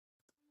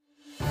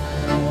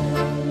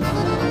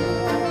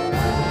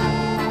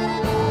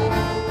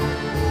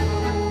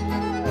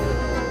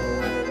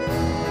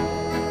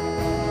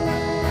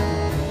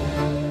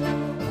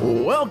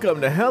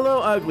Welcome to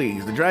Hello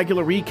Uglies, the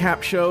Dracula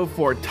recap show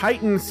for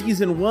Titan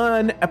Season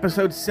 1,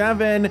 Episode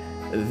 7.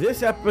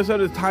 This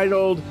episode is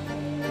titled,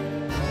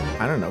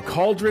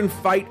 Cauldron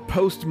Fight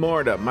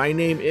Postmortem. My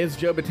name is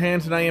Joe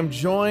Batanz, and I am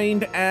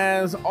joined,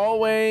 as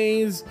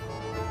always,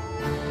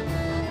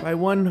 by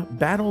one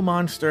battle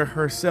monster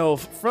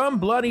herself from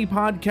Bloody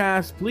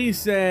Podcast. Please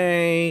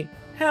say,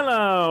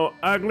 hello,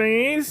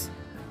 Uglies,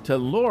 to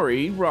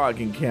Lori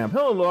Roggenkamp.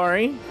 Hello,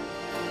 Lori.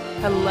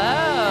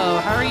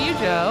 Hello. How are you,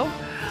 Joe?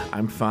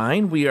 I'm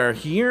fine. We are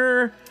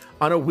here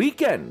on a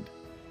weekend.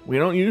 We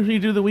don't usually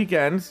do the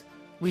weekends.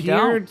 We here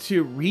don't.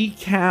 To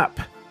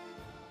recap.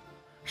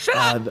 Shut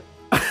up!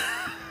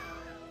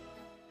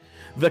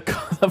 The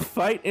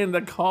fight in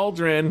the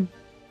cauldron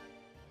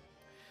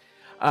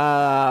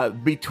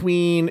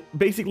between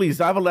basically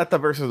Zavaleta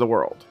versus the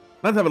world.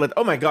 Not Zavaleta.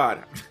 Oh my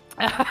god.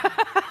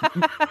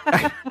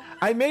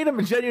 I made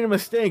a genuine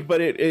mistake,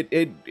 but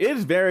it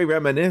is very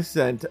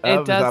reminiscent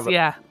of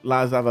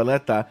La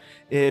Zavaleta.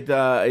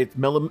 It's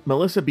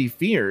Melissa B.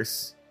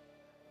 Fierce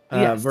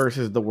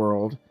versus the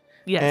world.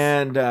 Yes.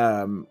 And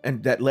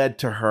that led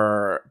to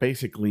her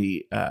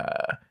basically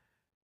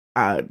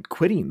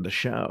quitting the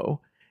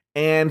show.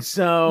 And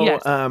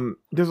so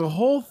there's a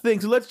whole thing.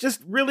 So let's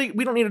just really,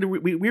 we don't need to,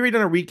 we already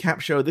done a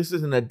recap show. This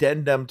is an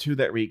addendum to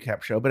that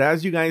recap show. But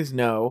as you guys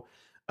know,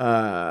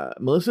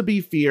 Melissa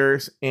B.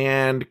 Fierce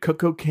and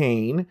Coco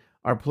Kane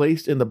are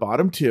placed in the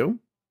bottom two.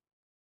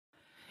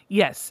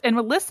 Yes. And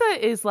Melissa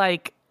is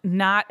like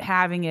not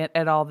having it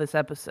at all this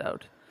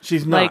episode.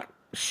 She's not. Like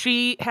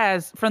she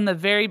has from the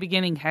very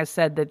beginning has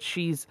said that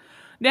she's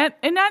not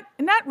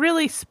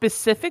really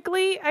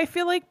specifically, I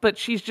feel like, but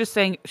she's just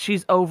saying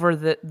she's over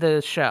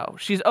the show.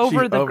 She's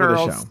over the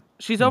girls.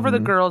 She's over the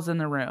girls in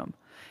the room,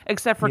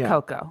 except for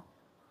Coco.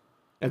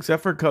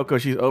 Except for Coco,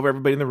 she's over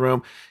everybody in the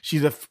room.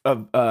 She's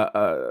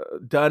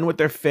done with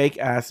their fake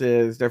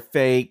asses. They're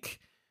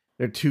fake.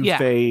 They're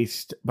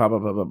two-faced. Blah, blah,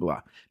 blah, blah,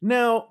 blah.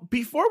 Now,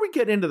 before we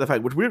get into the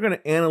fight, which we're going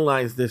to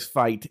analyze this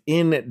fight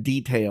in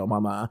detail,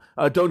 Mama.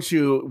 Don't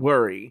you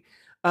worry.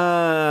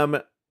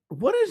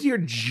 What is your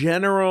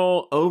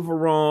general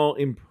overall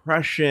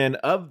impression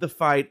of the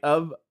fight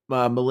of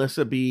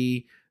Melissa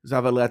B.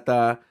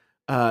 Zavaleta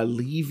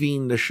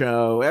leaving the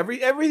show,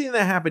 everything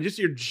that happened, just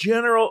your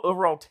general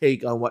overall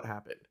take on what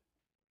happened?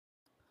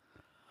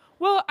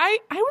 Well, I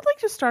would like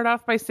to start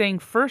off by saying,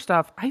 first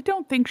off, I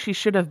don't think she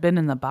should have been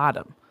in the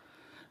bottom.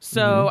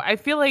 So I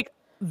feel like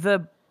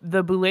the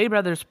Boulet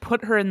brothers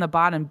put her in the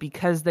bottom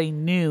because they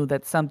knew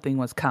that something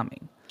was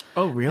coming.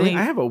 Oh, really?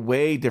 I have a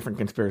way different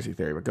conspiracy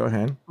theory, but go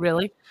ahead.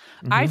 Really?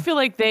 Mm-hmm. I feel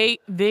like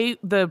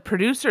their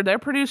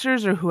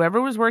producers or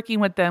whoever was working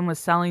with them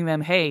was telling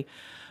them, hey,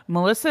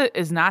 Melissa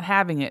is not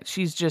having it.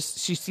 She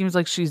seems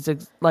like she's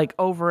like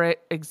over it,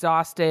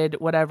 exhausted,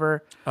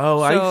 whatever. Oh,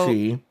 so I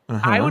see.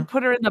 I would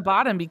put her in the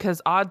bottom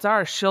because odds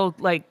are she'll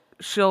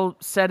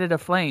set it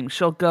aflame.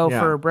 She'll go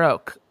for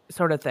broke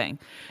sort of thing.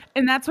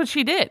 And that's what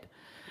she did.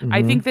 Mm-hmm.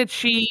 I think that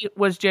she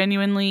was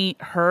genuinely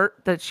hurt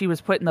that she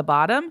was put in the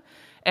bottom.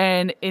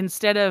 And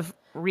instead of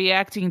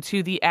reacting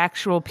to the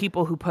actual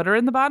people who put her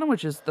in the bottom,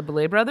 which is the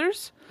Boulet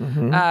brothers,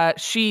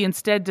 she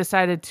instead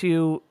decided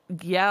to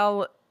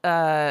yell,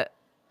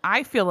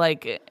 I feel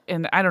like,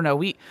 and I don't know,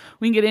 we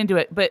can get into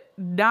it, but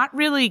not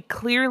really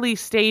clearly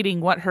stating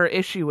what her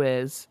issue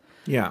is.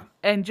 Yeah.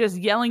 And just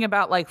yelling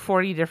about like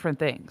 40 different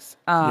things.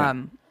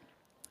 And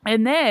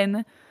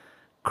then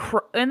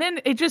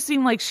it just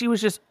seemed like she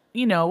was just,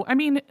 I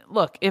mean,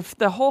 look, if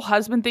the whole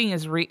husband thing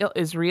is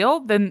real,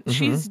 then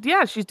she's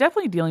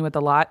definitely dealing with a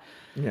lot.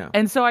 Yeah.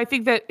 And so I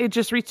think that it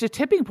just reached a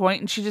tipping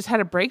point and she just had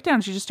a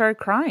breakdown. She just started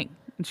crying.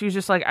 And she was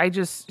just like,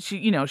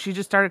 she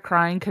just started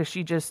crying because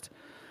she just,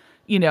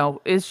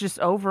 is just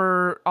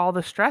over all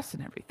the stress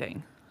and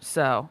everything.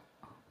 So,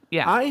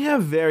 yeah. I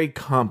have very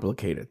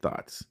complicated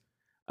thoughts.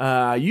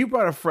 You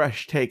brought a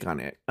fresh take on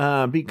it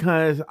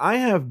because I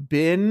have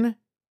been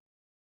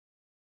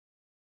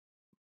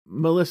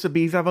Melissa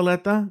B.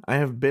 Zavaleta. I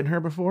have been her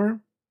before.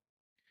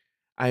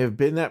 I have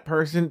been that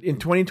person in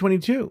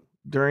 2022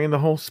 during the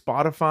whole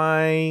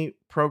Spotify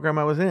program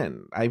I was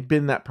in. I've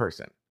been that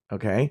person.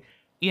 Okay.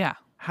 Yeah.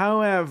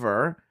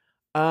 However,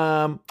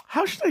 how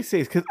should I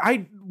say this? Because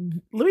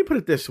let me put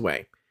it this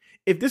way.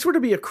 If this were to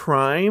be a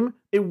crime,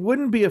 it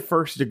wouldn't be a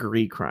first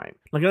degree crime.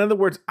 Like, in other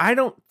words, I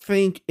don't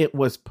think it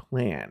was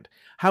planned.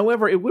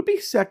 However, it would be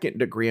second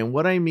degree. And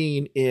what I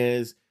mean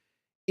is,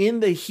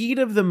 in the heat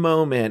of the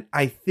moment,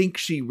 I think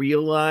she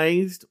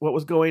realized what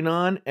was going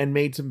on and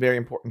made some very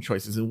important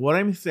choices. And what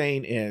I'm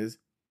saying is,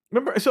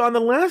 remember, so on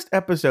the last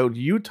episode,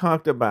 you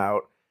talked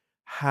about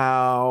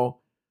how,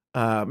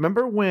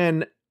 remember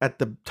when at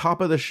the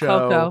top of the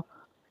show, Coco.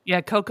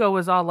 Yeah, Coco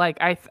was all like,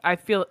 I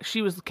feel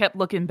she kept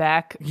looking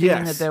back,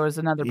 thinking that there was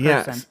another person.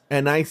 Yes,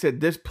 and I said,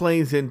 this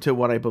plays into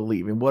what I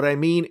believe. And what I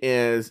mean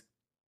is,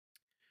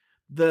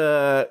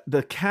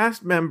 the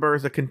cast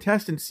members, the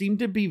contestants, seem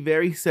to be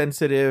very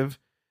sensitive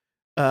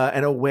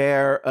and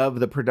aware of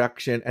the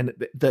production and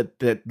the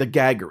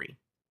gaggery.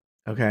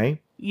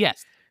 Okay?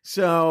 Yes.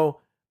 So,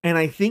 and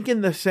I think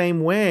in the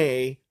same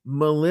way,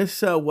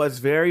 Melissa was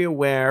very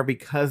aware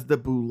because the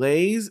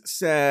Boulets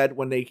said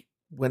when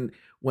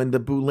the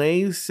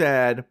Boulets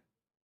said,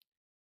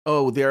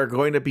 "Oh, there are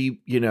going to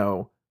be,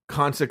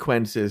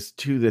 consequences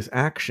to this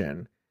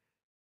action,"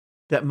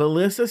 that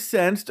Melissa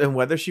sensed, and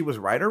whether she was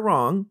right or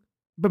wrong,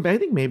 but I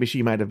think maybe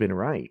she might have been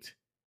right,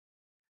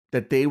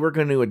 that they were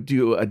going to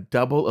do a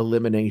double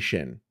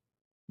elimination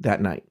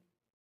that night.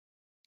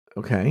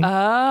 Okay.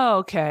 Oh,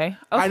 okay.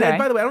 Okay.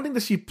 By the way, I don't think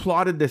that she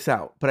plotted this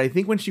out, but I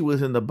think when she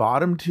was in the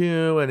bottom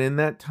two and in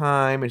that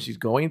time and she's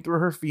going through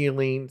her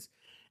feelings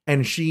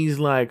and she's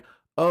like,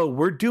 "Oh,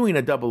 we're doing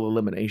a double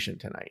elimination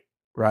tonight."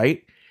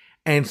 Right.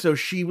 And so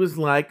she was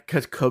like,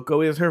 because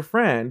Coco is her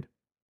friend,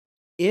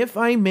 if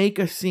I make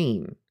a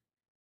scene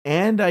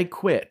and I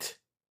quit,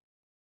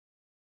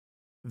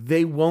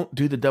 they won't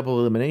do the double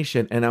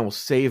elimination and I will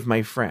save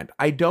my friend.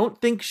 I don't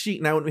think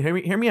now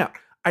hear me out.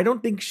 I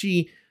don't think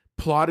she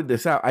plotted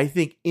this out. I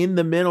think in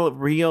the middle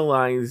of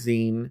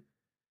realizing,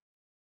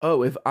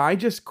 oh, if I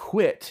just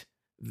quit,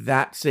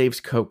 that saves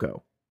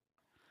Coco.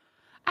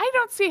 I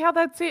don't see how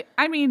that's it.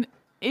 I mean,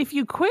 if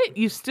you quit,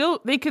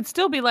 they could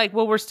still be like,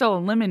 well, we're still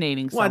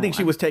eliminating someone. Well, I think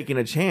she was taking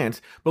a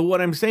chance. But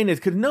what I'm saying is,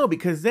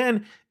 because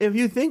then if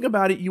you think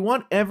about it, you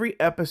want every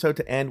episode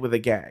to end with a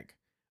gag.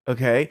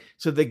 Okay?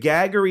 So the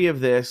gaggery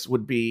of this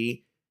would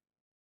be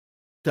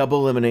double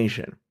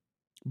elimination.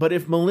 But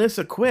if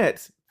Melissa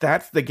quits,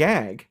 that's the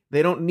gag.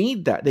 They don't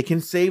need that. They can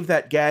save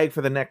that gag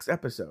for the next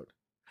episode.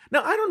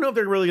 Now, I don't know if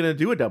they're really going to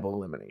do a double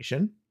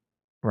elimination,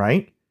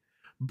 right?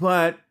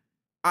 But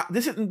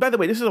this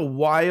is a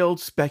wild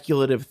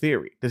speculative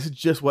theory. This is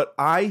just what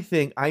I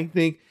think.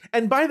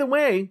 And by the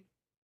way,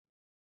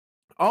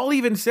 I'll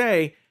even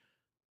say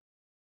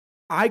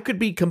I could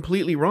be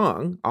completely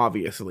wrong,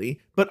 obviously,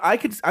 but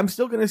I'm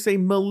still going to say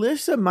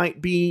Melissa might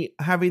be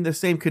having the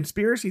same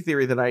conspiracy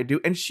theory that I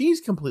do, and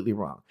she's completely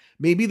wrong.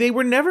 Maybe they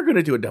were never going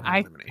to do a double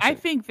elimination. I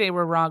think they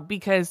were wrong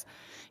because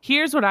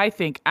here's what I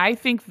think. I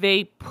think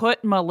they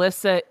put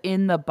Melissa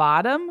in the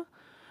bottom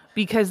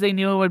because they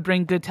knew it would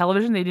bring good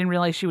television. They didn't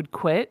realize she would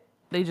quit.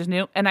 They just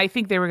knew. And I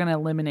think they were going to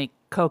eliminate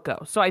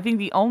Coco. So I think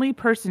the only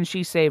person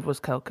she saved was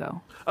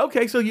Coco.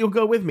 Okay, so you'll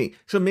go with me.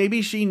 So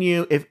maybe she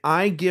knew if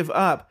I give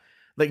up,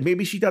 like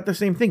maybe she thought the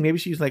same thing. Maybe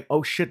she's like,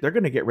 oh shit, they're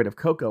going to get rid of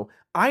Coco.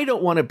 I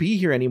don't want to be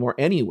here anymore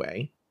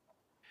anyway.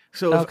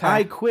 So if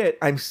I quit,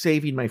 I'm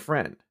saving my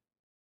friend.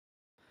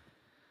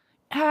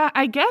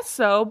 I guess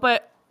so,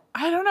 but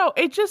I don't know.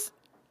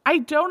 I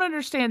don't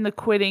understand the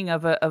quitting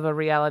of a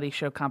reality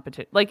show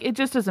competition. Like, it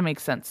just doesn't make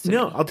sense to me.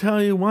 No, I'll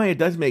tell you why it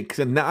does make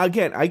sense. Now,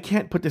 again, I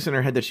can't put this in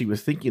her head that she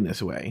was thinking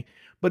this way.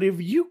 But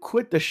if you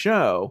quit the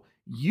show,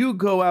 you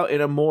go out in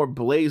a more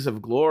blaze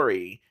of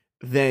glory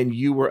than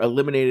you were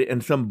eliminated in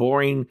some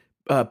boring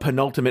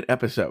penultimate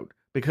episode.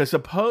 Because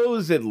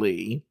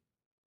supposedly,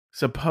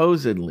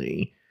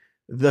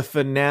 the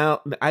finale...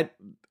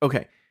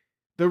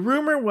 The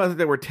rumor was that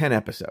there were 10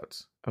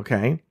 episodes,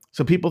 okay?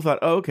 So people thought,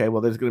 oh, okay,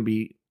 well, there's going to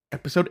be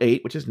episode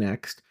 8, which is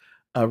next,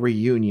 a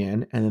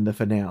reunion, and then the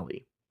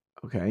finale,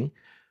 okay?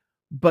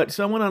 But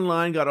someone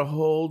online got a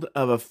hold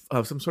of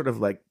some sort of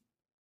like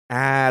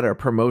ad or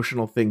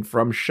promotional thing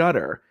from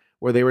Shudder,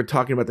 where they were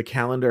talking about the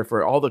calendar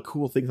for all the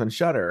cool things on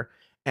Shudder,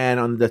 and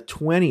on the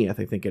 20th,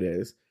 I think it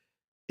is,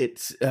 it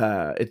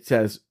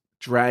says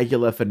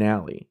Dragula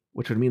finale,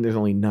 which would mean there's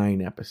only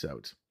 9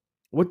 episodes.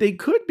 What they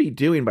could be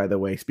doing, by the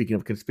way, speaking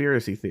of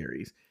conspiracy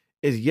theories,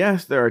 is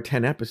yes, there are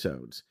 10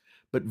 episodes,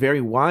 but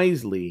very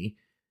wisely,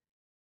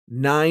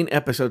 9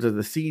 episodes of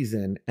the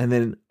season, and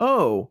then,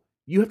 oh,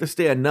 you have to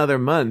stay another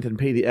month and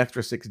pay the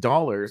extra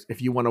 $6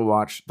 if you want to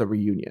watch the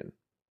reunion.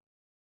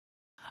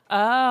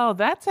 Oh,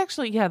 that's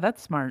actually, yeah,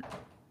 that's smart.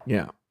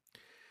 Yeah.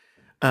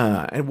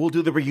 And we'll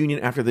do the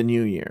reunion after the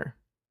new year,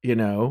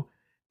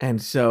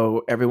 and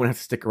so everyone has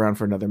to stick around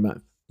for another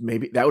month.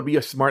 Maybe that would be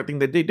a smart thing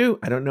that they do.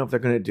 I don't know if they're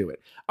going to do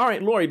it. All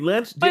right, Lori,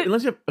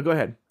 go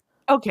ahead.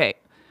 Okay.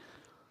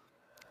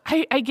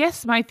 I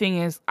guess my thing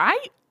is, I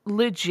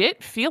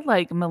legit feel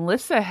like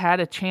Melissa had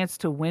a chance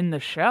to win the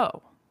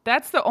show.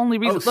 That's the only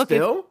reason. Oh,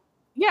 still?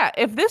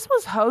 If this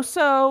was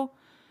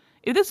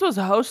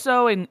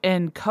Hoso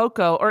and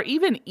Coco, or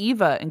even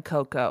Eva and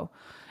Coco,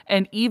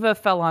 and Eva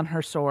fell on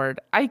her sword,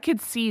 I could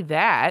see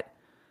that,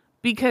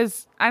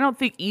 because I don't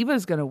think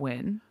Eva's going to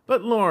win.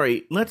 But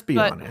Lori, let's be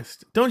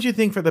honest. Don't you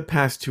think for the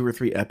past 2 or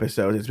 3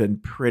 episodes, it's been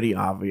pretty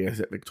obvious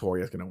that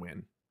Victoria's going to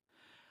win?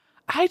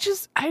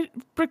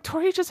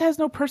 Victoria just has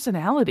no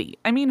personality.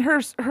 I mean, her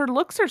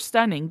looks are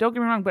stunning, don't get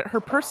me wrong, but her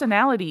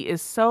personality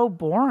is so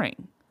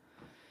boring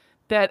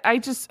that I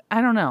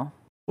don't know.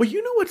 Well,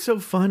 you know what's so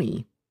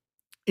funny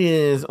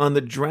is on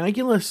the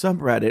Dragula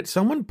subreddit,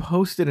 someone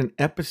posted an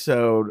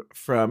episode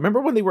from, remember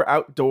when they were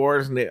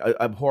outdoors and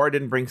Abhora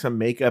didn't bring some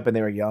makeup and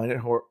they were yelling at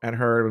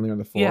her when they were in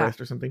the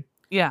forest or something?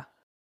 Yeah.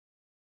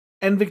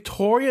 And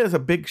Victoria is a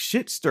big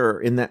shit stir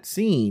in that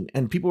scene.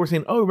 And people were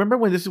saying, oh, remember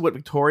when this is what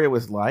Victoria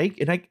was like?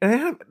 And I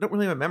don't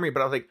really have a memory,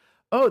 but I was like,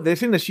 oh, they're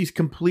saying that she's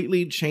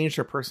completely changed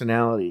her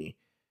personality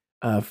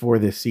for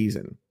this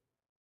season.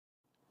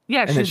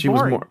 Yeah, and she's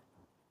boring.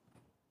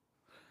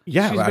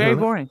 Yeah, she's very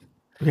boring.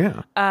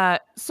 Yeah.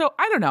 So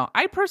I don't know.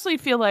 I personally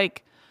feel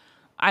like,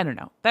 I don't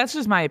know. That's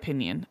just my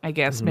opinion, I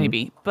guess,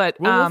 maybe. But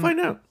we'll find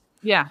out.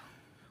 Yeah.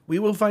 We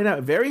will find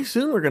out very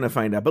soon. We're going to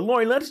find out. But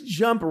Lauren, let's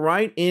jump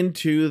right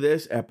into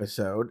this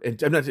episode.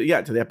 And not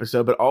to the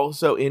episode, but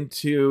also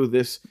into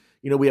this.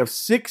 We have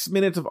 6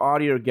 minutes of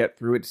audio to get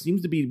through. It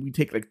seems to be we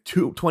take like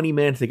 20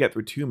 minutes to get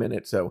through 2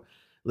 minutes. So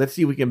let's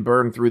see if we can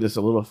burn through this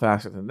a little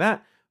faster than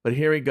that. But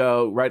here we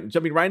go.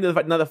 Jumping right into the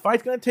fight. Now the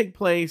fight's going to take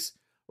place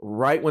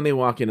right when they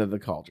walk into the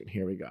cauldron.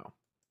 Here we go.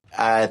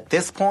 At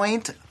this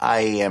point, I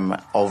am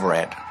over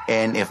it.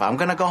 And if I'm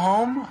going to go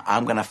home,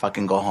 I'm going to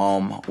fucking go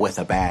home with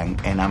a bang.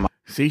 And I'm...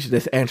 See, she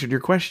just answered your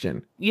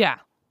question. Yeah.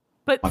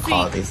 But see,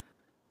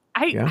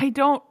 I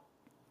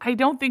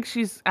don't think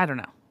she's, I don't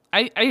know.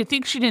 I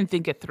think she didn't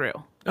think it through.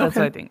 That's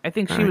what I think. I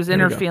think she was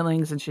in her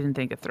feelings and she didn't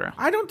think it through.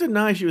 I don't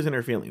deny she was in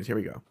her feelings. Here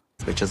we go.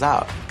 Bitches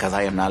out. Because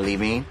I am not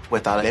leaving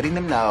without letting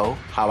them know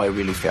how I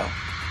really feel.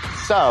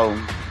 So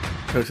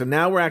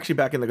now we're actually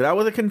back in that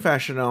was a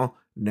confessional.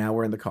 Now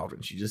we're in the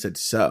cauldron. She just said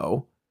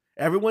so.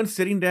 Everyone's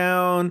sitting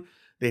down.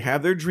 They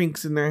have their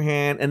drinks in their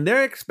hand, and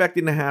they're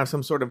expecting to have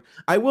some sort of...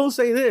 I will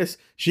say this.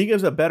 She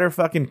gives a better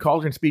fucking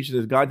cauldron speech than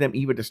this goddamn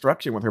Eva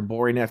Destruction with her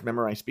boring-ass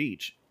memorized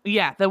speech.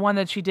 Yeah, the one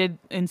that she did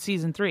in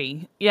season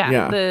 3.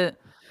 Yeah.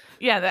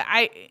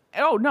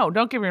 Oh, no,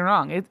 don't get me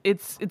wrong.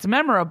 It's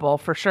memorable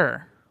for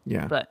sure.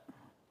 Yeah. But...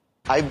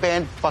 I've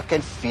been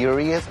fucking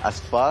furious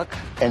as fuck,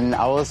 and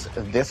I was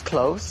this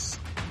close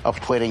of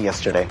quitting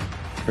yesterday.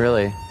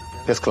 Really?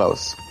 This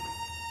close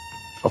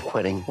of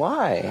quitting.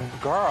 Why?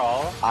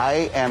 Girl,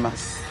 I am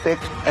sick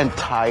and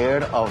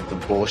tired of the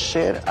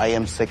bullshit. I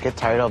am sick and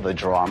tired of the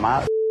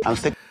drama. I'm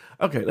sick.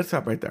 Okay, let's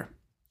stop right there.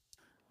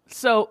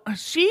 So I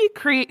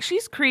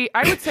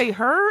would say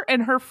her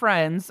and her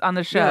friends on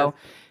the show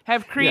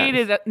have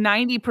created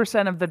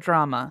 90% of the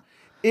drama.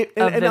 And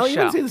I'll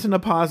even say this in a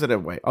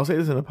positive way.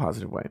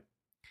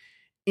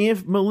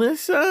 If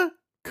Melissa,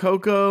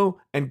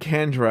 Coco, and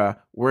Kendra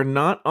were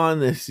not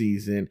on this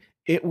season,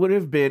 it would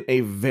have been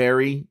a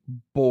very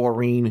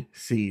boring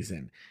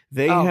season.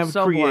 They have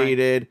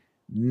created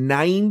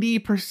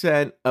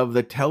 90% of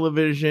the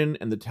television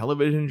and the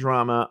television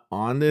drama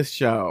on this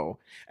show.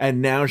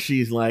 And now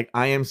she's like,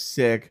 I am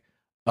sick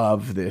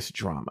of this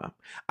drama.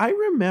 I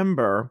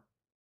remember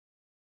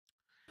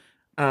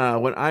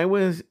when I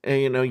was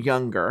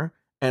younger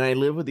and I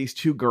lived with these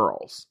 2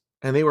 girls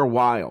and they were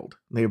wild.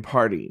 They were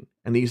partying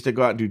and they used to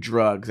go out and do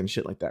drugs and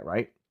shit like that,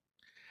 right?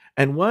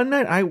 And one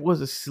night I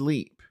was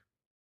asleep.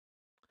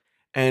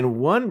 And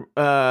one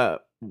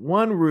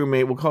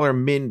roommate, we'll call her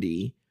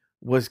Mindy,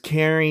 was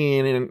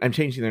carrying, and I'm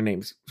changing their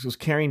names, she was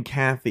carrying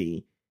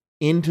Kathy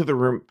into the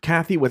room.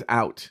 Kathy was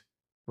out,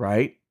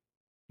 right?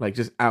 Like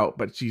just out,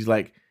 but she's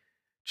like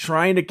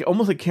trying to,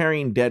 almost like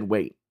carrying dead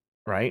weight,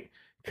 right?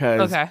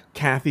 Because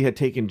Kathy had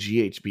taken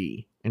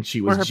GHB and she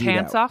was Were her G'd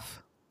pants out.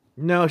 off?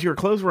 No, her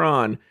clothes were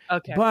on.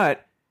 Okay.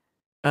 But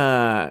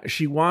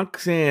she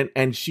walks in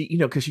and she,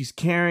 because she's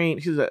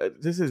carrying,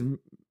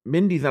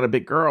 Mindy's not a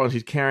big girl, and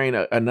she's carrying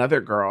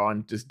another girl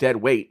on just dead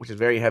weight, which is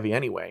very heavy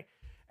anyway.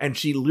 And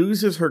she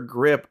loses her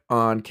grip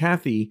on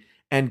Kathy,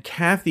 and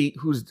Kathy,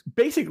 who's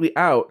basically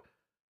out,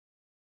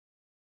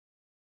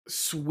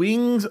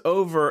 swings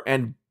over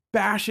and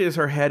bashes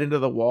her head into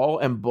the wall,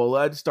 and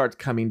blood starts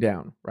coming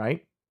down,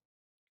 right?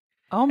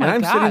 Oh my God.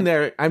 And I'm sitting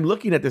there, I'm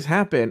looking at this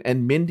happen,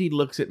 and Mindy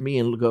looks at me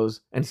and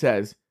goes and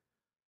says,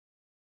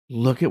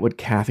 "Look at what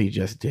Kathy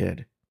just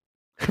did."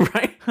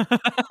 Right?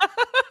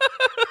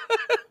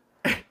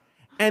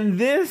 And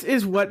this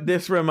is what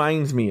this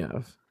reminds me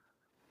of.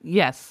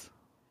 Yes.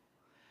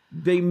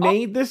 They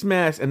made this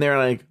mess and they're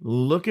like,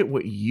 look at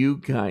what you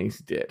guys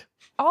did.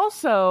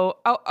 Also,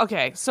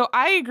 okay, so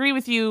I agree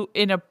with you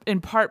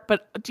in part,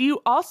 but do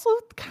you also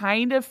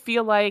kind of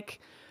feel like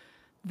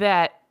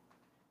that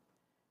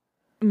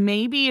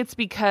maybe it's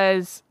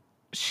because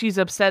she's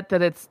upset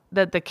that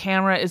the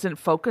camera isn't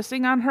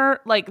focusing on her?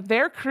 Like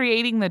they're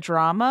creating the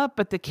drama,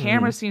 but the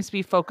camera seems to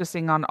be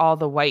focusing on all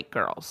the white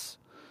girls.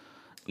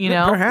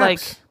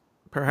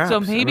 Perhaps. So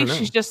maybe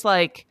she's just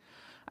like,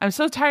 I'm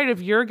so tired of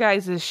your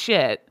guys'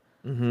 shit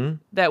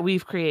that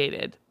we've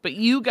created, but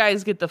you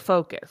guys get the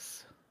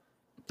focus.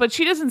 But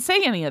she doesn't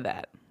say any of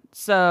that.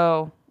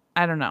 So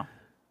I don't know.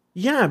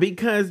 Yeah,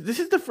 because this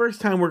is the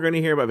first time we're going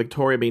to hear about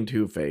Victoria being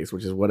Two-Faced,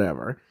 which is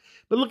whatever.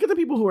 But look at the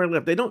people who are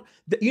left. They don't,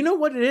 you know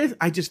what it is?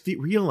 I just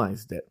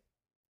realized it.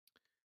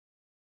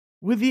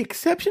 With the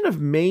exception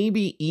of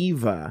maybe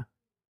Eva,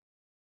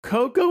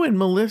 Coco and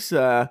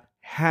Melissa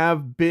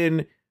have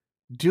been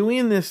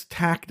doing this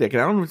tactic,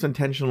 and I don't know if it's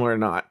intentional or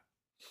not,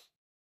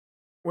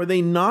 where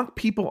they knock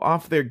people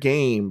off their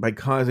game by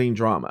causing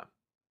drama.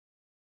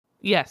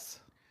 Yes.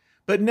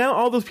 But now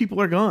all those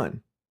people are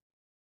gone.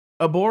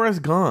 Abora's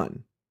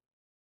gone.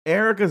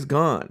 Erica's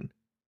gone.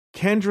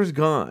 Kendra's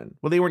gone.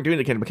 Well, they weren't doing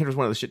it to Kendra, but Kendra's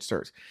one of the shit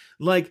stirs.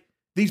 Like,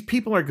 these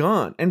people are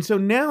gone. And so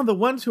now the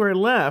ones who are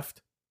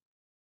left,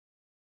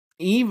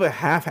 Eva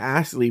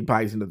half-assedly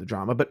buys into the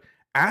drama, but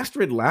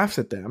Astrid laughs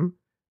at them.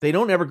 They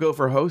don't ever go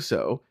for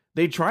Hoso.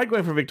 They tried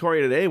going for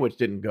Victoria today, which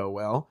didn't go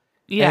well.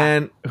 Yeah.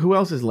 And who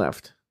else is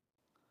left?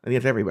 I think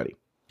it's everybody.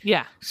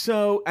 Yeah.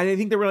 So, and I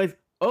think they realized,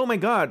 oh my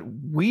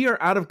God, we are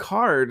out of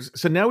cards.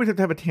 So now we have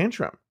to have a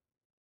tantrum.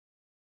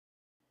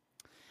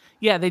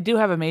 Yeah, they do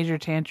have a major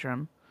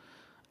tantrum.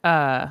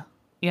 Yeah.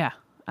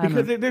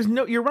 Because there's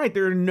no, you're right.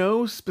 There are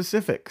no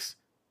specifics.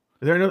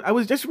 There are no, I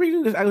was just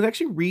reading this. I was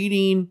actually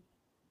reading,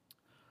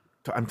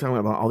 I'm talking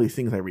about all these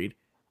things I read.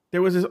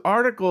 There was this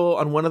article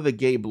on one of the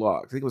gay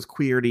blogs. I think it was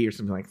Queerty or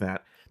something like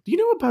that. Do you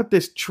know about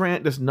this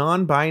this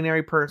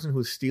non-binary person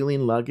who's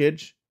stealing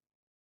luggage?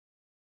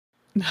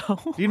 No.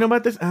 Do you know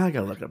about this? I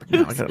gotta look it up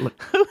now. I gotta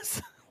look.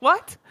 Who's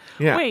what?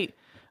 Yeah. Wait.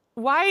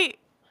 Why?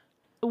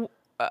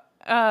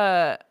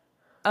 Are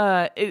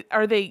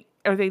they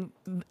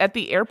at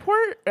the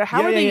airport?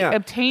 How are they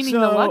obtaining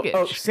the luggage?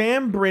 Oh,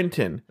 Sam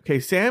Brinton. Okay,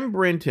 Sam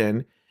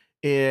Brinton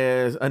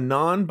is a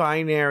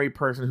non-binary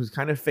person who's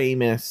kind of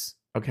famous.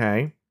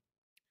 Okay,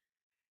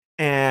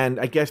 and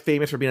I guess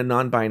famous for being a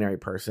non-binary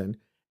person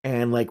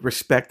and like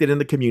respected in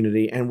the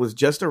community, and was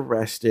just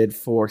arrested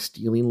for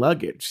stealing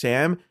luggage.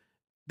 Sam,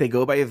 they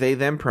go by they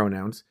them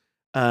pronouns.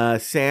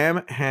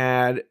 Sam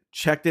had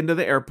checked into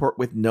the airport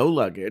with no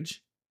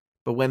luggage,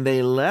 but when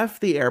they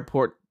left the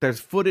airport, there's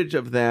footage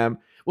of them.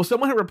 Well,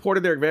 someone had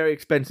reported their very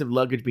expensive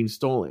luggage being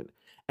stolen,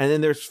 and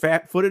then there's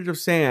footage of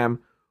Sam,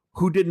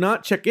 who did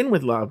not check in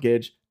with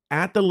luggage,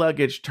 at the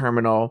luggage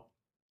terminal,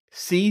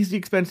 sees the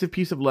expensive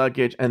piece of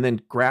luggage, and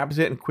then grabs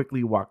it and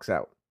quickly walks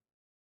out.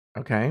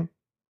 Okay?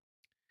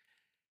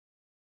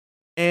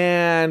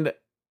 And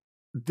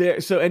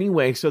so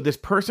this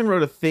person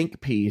wrote a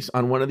think piece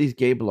on one of these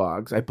gay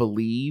blogs. I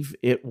believe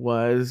it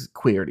was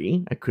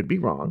Queerty. I could be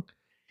wrong.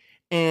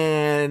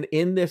 And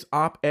in this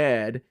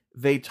op-ed,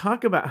 they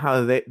talk about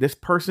how this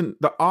person,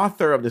 the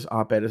author of this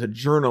op-ed, is a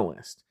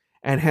journalist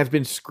and has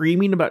been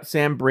screaming about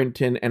Sam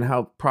Brinton and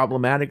how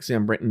problematic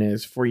Sam Brinton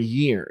is for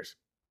years.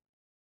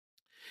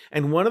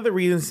 And one of the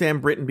reasons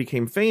Sam Brinton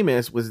became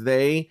famous was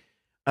they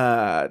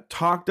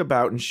talked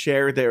about and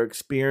shared their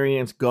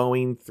experience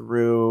going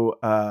through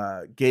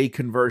gay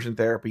conversion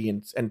therapy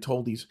and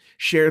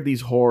shared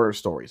these horror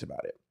stories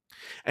about it.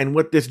 And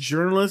what this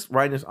journalist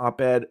writing this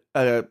op-ed,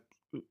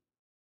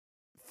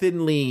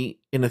 thinly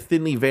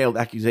veiled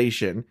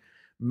accusation,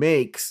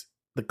 makes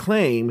the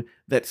claim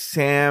that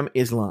Sam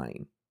is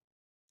lying.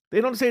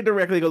 They don't say it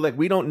directly, they go like,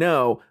 we don't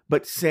know,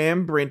 but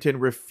Sam Brinton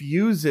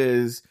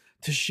refuses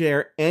to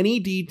share any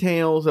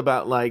details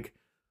about like,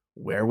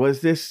 where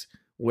was this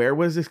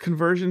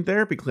conversion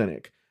therapy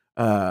clinic?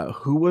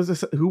 Who was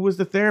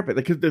the therapist?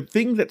 Because the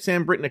things that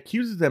Sam Brinton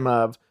accuses them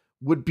of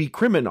would be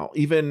criminal,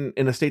 even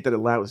in a state that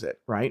allows it,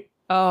 right?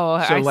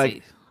 Oh, so I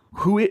see.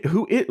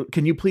 Who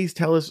can you please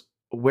tell us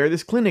where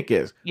this clinic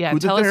is? Yeah, who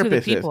tell us who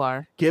the people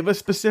are. Give us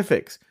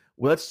specifics.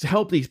 Well, let's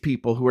help these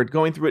people who are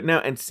going through it now.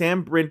 And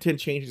Sam Brinton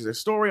changes their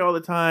story all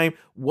the time,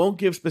 won't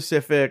give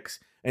specifics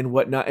and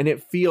whatnot. And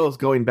it feels,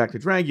 going back to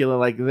Dragula,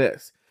 like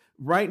this.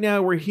 Right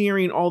now, we're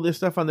hearing all this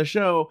stuff on the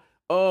show.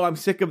 Oh, I'm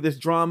sick of this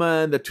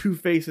drama and the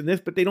Two-Face and this,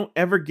 but they don't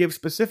ever give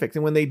specifics.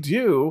 And when they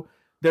do,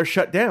 they're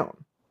shut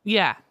down.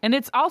 Yeah. And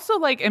it's also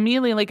like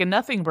immediately like a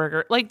nothing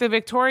burger, like the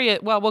Victoria.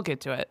 Well, we'll get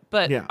to it.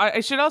 But yeah.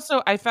 I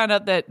found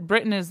out that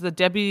Brinton is the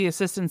Deputy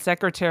Assistant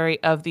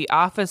Secretary of the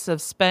Office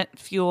of Spent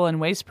Fuel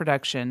and Waste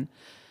Production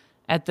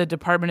at the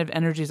Department of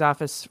Energy's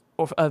Office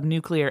of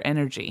Nuclear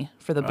Energy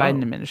for the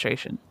Biden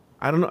administration.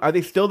 I don't know. Are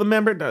they still the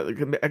member?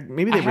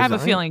 Maybe they have a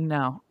feeling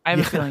no. I have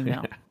a feeling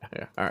no.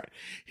 Yeah. All right.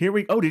 Here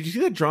we go. Oh, did you see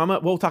that drama?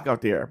 We'll talk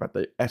out there about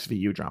the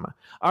SVU drama.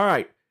 All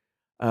right.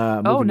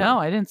 Oh, no.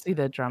 I didn't see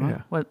that drama.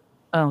 Yeah. What?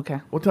 Oh, okay.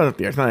 We'll tell it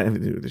there. It's not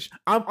anything to do with this.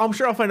 I'm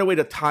sure I'll find a way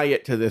to tie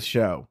it to this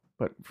show.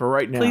 But for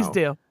right now. Please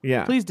do.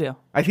 Yeah. Please do.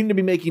 I seem to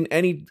be making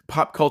any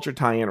pop culture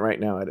tie-in right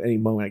now at any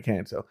moment I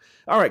can. So,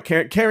 all right.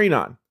 Carrying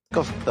on.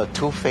 Of the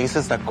two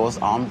faces that goes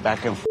on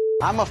back and forth.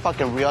 I'm a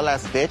fucking real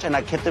ass bitch, and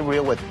I kept it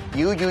real with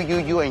you,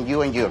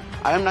 and you.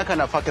 I am not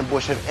gonna fucking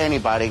bullshit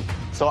anybody,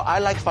 so I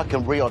like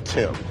fucking real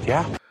too.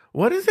 Yeah.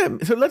 What is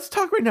that? So let's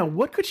talk right now.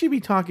 What could she be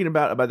talking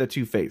about the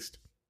Two-Faced?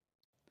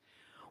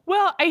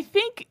 Well, I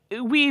think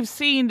we've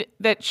seen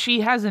that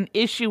she has an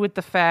issue with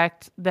the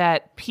fact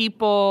that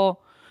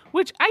people,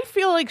 which I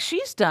feel like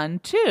she's done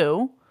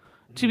too,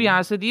 to be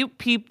honest with you,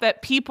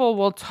 that people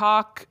will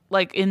talk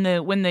like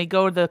when they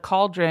go to the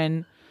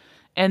cauldron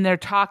and they're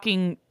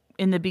talking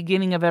in the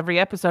beginning of every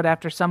episode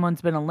after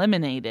someone's been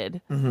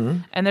eliminated. Mm-hmm.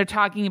 And they're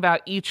talking about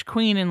each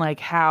queen and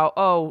like how,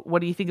 oh, what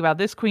do you think about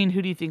this queen?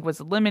 Who do you think was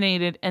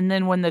eliminated? And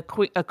then when a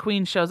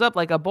queen shows up,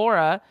 like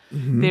Abora,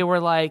 they were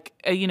like,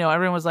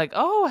 everyone was like,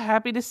 oh,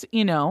 happy to see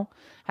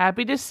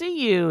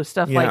you,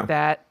 stuff like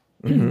that.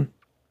 Mm-hmm.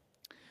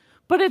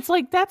 But it's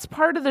like, that's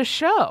part of the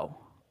show.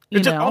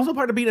 It's also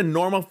part of being a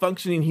normal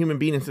functioning human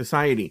being in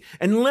society.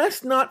 And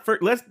lest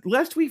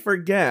we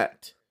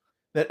forget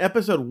that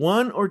episode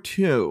 1 or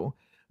 2,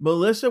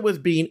 Melissa was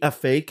being a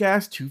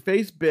fake-ass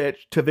Two-Faced bitch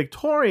to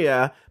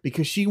Victoria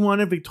because she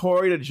wanted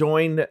Victoria to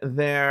join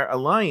their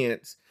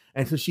alliance.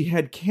 And so she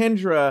had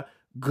Kendra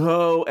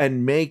go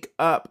and make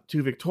up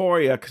to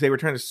Victoria because they were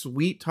trying to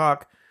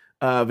sweet-talk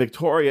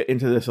Victoria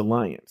into this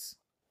alliance.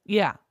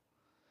 Yeah.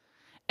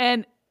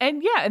 And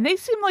And they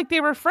seemed like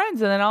they were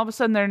friends, and then all of a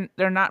sudden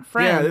they're not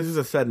friends. Yeah, this is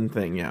a sudden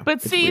thing. Yeah,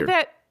 but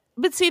that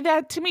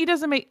to me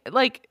doesn't make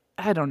like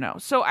I don't know.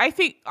 So I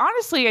think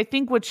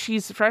what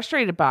she's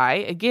frustrated by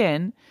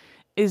again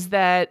is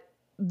that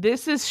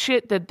this is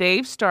shit that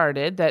they've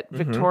started. That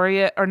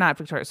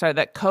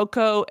that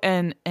Coco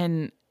and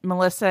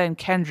Melissa and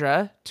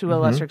Kendra to a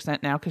lesser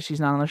extent now because she's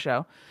not on the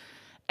show,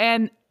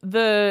 and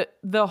the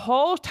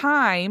whole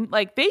time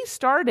like they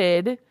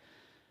started.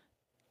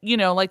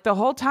 Like the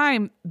whole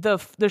time, the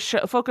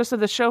focus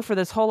of the show for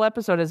this whole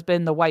episode has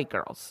been the white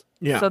girls.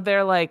 Yeah. So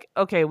they're like,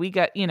 okay, we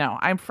got,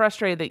 I'm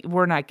frustrated that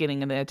we're not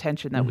getting the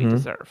attention that we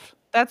deserve.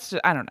 That's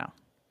just, I don't know.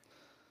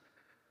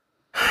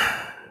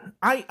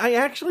 I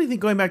actually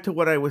think going back to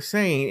what I was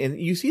saying, and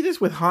you see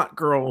this with hot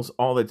girls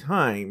all the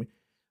time,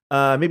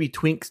 maybe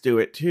twinks do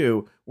it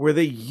too, where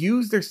they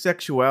use their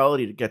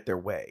sexuality to get their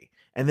way.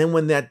 And then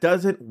when that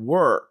doesn't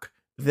work,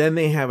 then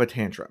they have a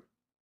tantrum.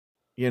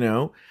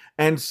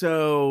 And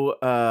so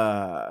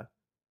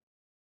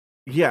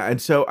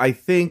and so I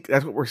think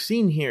that's what we're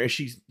seeing here is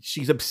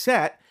she's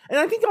upset. And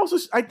I think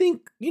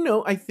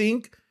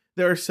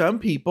there are some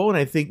people, and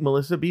I think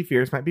Melissa B.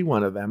 Fierce might be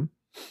one of them,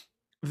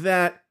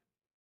 that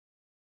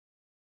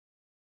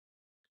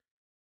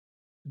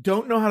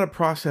don't know how to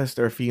process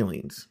their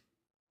feelings.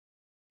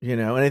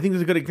 And I think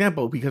there's a good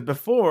example because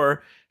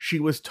before she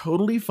was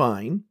totally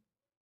fine.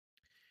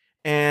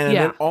 And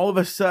then all of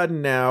a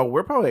sudden now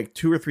we're probably like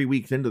 2 or 3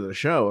 weeks into the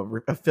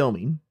show of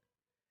filming.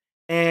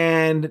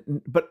 I'm saying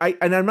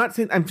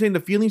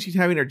the feelings she's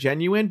having are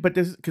genuine, but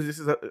this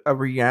is a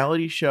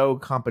reality show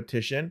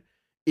competition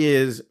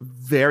is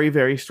very,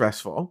 very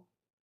stressful.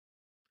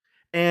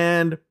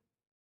 And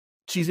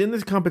she's in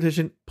this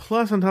competition.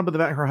 Plus on top of the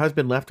fact, her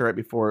husband left her right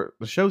before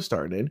the show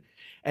started.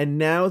 And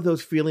now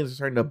those feelings are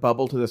starting to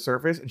bubble to the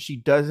surface and she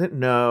doesn't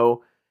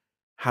know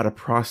how to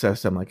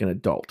process them like an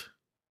adult.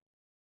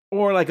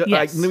 Or like let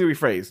me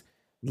rephrase,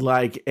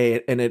 like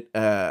an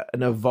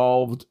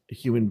evolved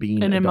human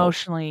being, an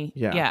emotionally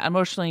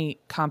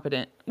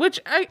competent. Which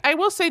I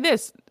will say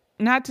this,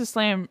 not to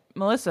slam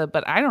Melissa,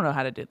 but I don't know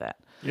how to do that.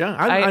 Yeah,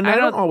 I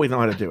don't always know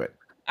how to do it.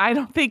 I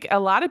don't think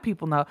a lot of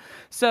people know.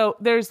 So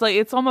there's like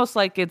it's almost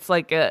like it's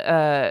like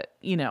a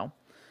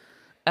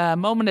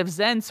moment of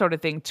Zen sort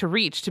of thing to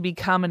reach to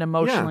become an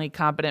emotionally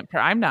competent.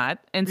 I'm not,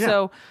 and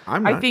so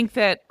I'm not. I think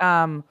that.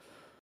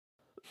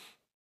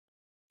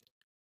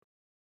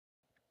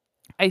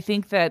 I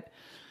think the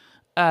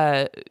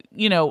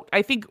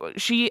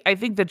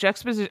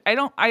juxtaposition,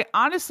 I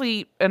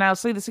honestly, and I'll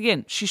say this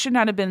again, she should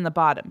not have been in the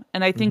bottom.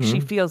 And I think she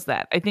feels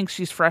that. I think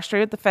she's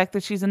frustrated with the fact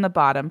that she's in the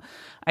bottom.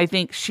 I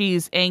think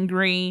she's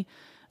angry,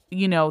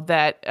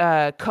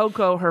 that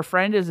Coco, her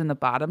friend, is in the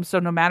bottom. So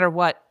no matter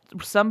what,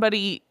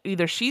 somebody,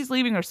 either she's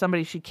leaving or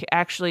somebody she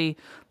actually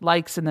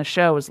likes in the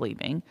show is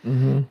leaving.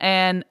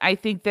 And I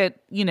think that,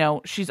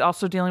 she's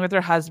also dealing with her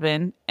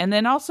husband. And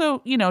then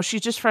also, she's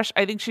just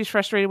I think she's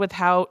frustrated with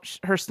how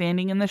her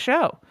standing in the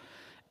show.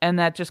 And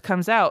that just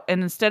comes out.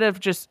 And instead of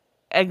just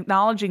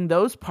acknowledging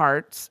those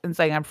parts and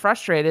saying, I'm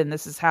frustrated and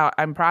this is how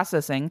I'm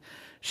processing,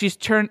 she's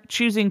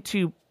choosing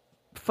to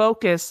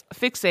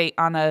fixate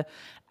on a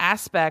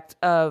aspect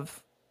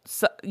of,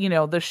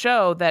 the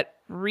show that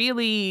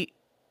really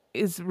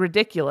is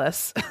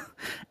ridiculous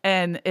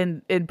and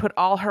put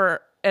all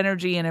her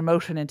energy and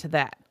emotion into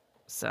that.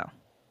 So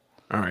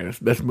all right,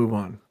 let's move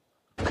on.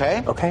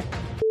 Okay.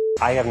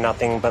 I have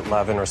nothing but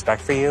love and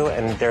respect for you,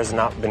 and there's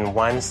not been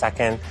 1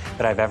 second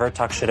that I've ever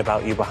talked shit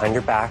about you behind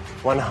your back.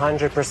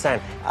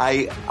 100%.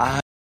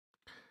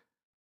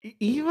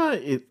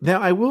 Eva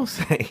now I will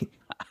say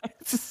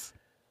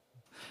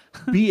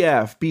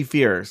BF B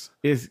Fierce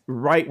is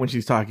right when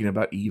she's talking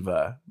about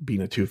Eva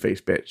being a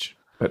two-faced bitch.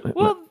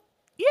 But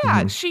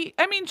she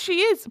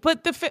is,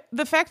 but the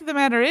fact of the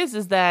matter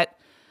is that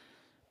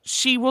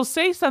she will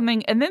say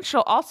something and then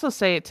she'll also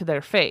say it to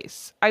their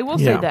face. I will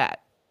say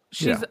that.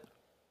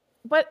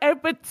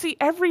 But see,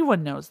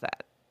 everyone knows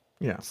that.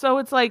 Yeah. So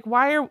it's like,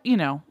 why are,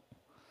 All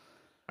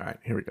right,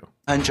 here we go.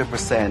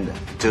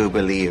 100% do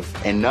believe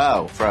and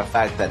know for a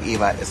fact that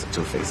Eva is a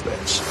two-faced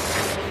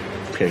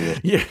bitch.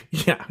 Period.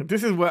 Yeah.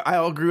 This is what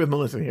I'll agree with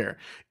Melissa here.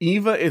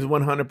 Eva is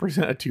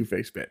 100% a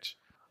two-faced bitch.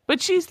 But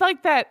she's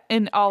like that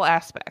in all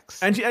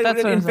aspects. And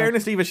in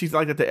fairness to Eva, she's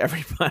like that to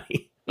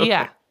everybody. Okay.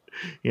 Yeah.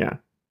 Yeah.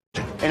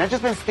 And I've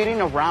just been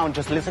sitting around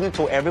just listening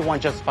to everyone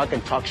just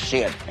fucking talk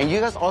shit. And you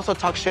guys also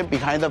talk shit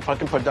behind the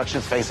fucking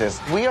production's faces.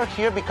 We are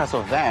here because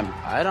of them.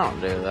 I don't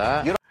do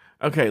that.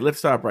 Okay, let's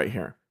stop right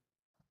here.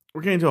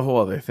 We're getting to a whole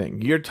other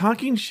thing. You're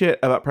talking shit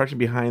about production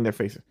behind their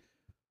faces.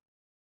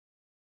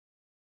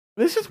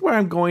 This is where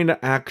I'm going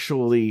to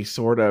actually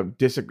sort of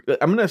disagree.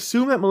 I'm going to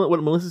assume that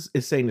what Melissa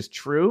is saying is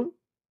true,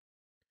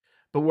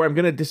 but where I'm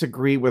going to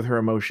disagree with her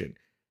emotion.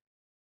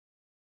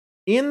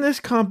 In this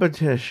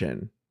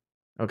competition,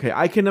 okay,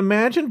 I can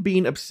imagine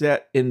being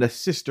upset in the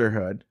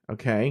sisterhood,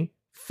 okay?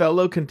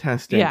 Fellow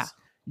contestants. Yeah.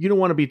 You don't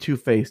want to be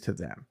two-faced to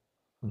them,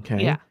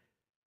 okay? Yeah.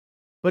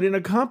 But in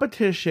a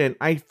competition,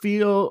 I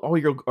feel,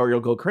 you'll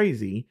go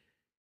crazy.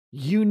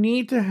 you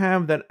need to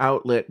have that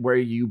outlet where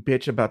you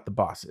bitch about the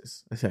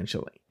bosses,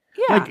 essentially.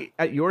 Yeah. Like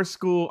at your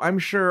school, I'm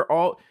sure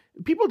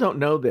people don't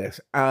know this.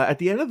 At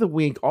the end of the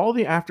week, all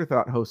the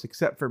Afterthought hosts,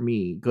 except for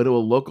me, go to a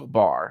local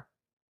bar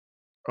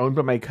owned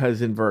by my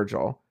cousin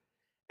Virgil,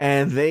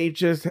 and they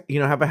just,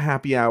 have a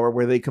happy hour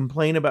where they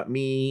complain about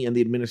me and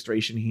the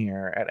administration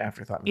here at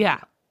Afterthought.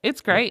 Yeah,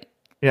 it's great.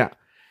 Yeah,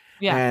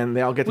 yeah, and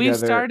they all get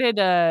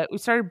together. We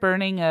started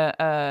burning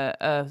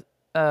a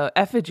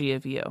effigy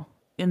of you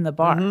in the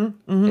bar.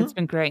 It's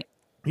been great.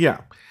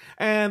 Yeah,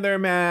 and they're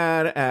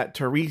mad at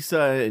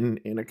Teresa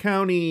in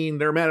accounting.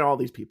 They're mad at all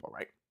these people,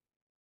 right?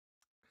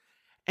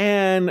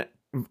 And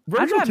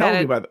Virgil tells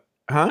me about it.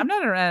 Huh? I'm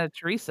not mad at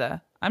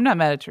Teresa. I'm not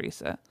mad at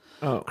Teresa.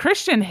 Oh.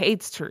 Christian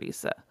hates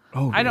Teresa.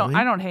 Oh, really?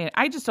 I don't hate it.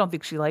 I just don't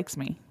think she likes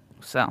me.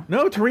 So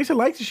no, Teresa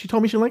likes you. She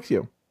told me she likes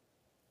you.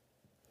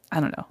 I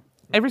don't know.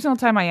 Every single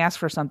time I ask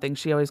for something,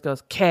 she always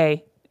goes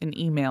K in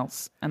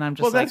emails, and I'm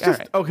just well, that's like,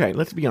 just all right. Okay.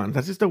 Let's be honest.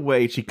 That's just the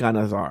way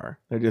Chicanas are.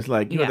 They're just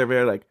like they're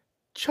very like,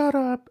 shut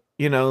up,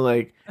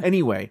 like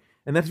anyway,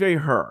 and that's very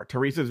her.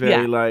 Teresa's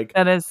very like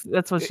that's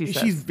what she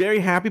says. She's very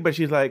happy, but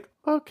she's like,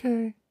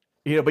 okay.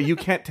 But you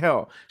can't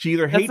tell. She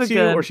either hates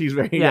you or she's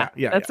very yeah.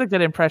 That's a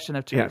good impression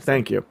of Teresa. Yeah,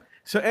 thank you.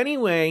 So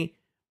anyway,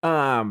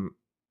 what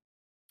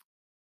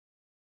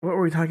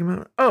were we talking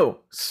about? Oh,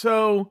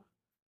 so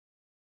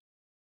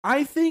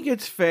I think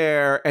it's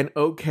fair and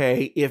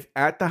okay if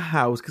at the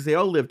house, because they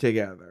all live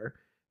together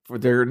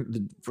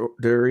during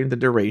the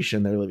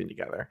duration they're living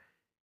together,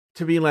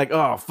 to be like,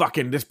 oh,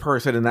 fucking this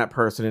person and that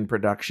person in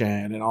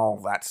production and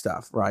all that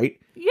stuff, right?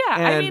 Yeah,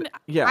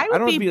 I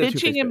would be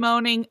bitching and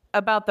moaning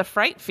about the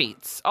fright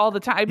feats all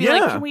the time. I'd be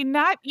like, can we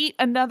not eat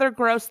another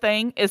gross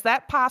thing? Is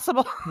that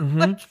possible?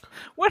 Like,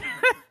 what?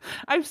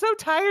 I'm so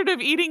tired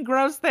of eating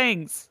gross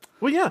things.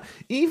 Well, yeah,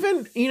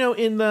 even,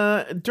 during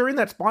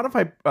that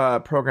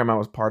Spotify program I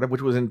was part of,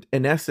 which was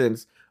in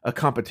essence a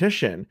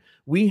competition,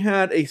 we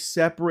had a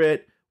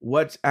separate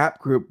WhatsApp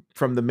group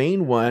from the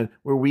main one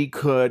where we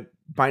could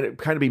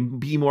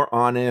be more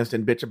honest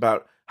and bitch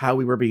about how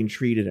we were being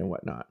treated and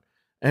whatnot.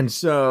 And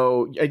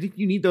so I think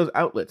you need those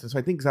outlets. And so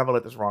I think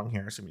Zavaletta's wrong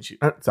here.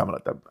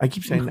 Zavaletta. I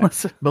keep saying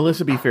that.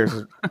 Melissa B. Fierce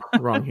is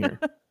wrong here.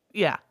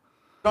 Yeah.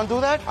 Don't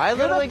do that. I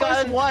literally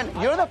got one.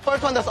 You're the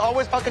first one that's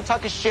always fucking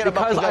talking shit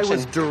about production. Because I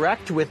was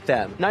direct with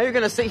them. Now you're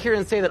gonna sit here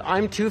and say that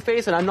I'm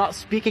two-faced and I'm not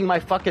speaking my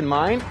fucking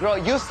mind? Bro,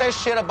 you say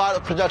shit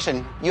about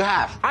production. You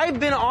have. I've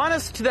been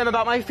honest to them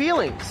about my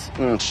feelings.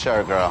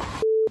 Sure, girl.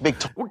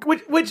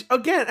 Which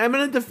again, I'm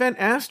gonna defend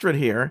Astrid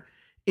here.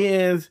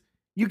 Is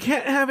you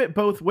can't have it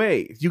both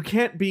ways. You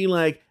can't be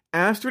like,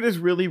 Astrid is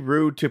really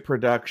rude to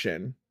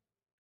production.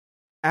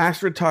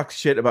 Astrid talks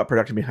shit about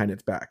production behind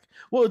its back.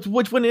 Well,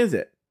 which one is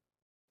it?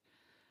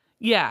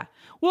 Yeah.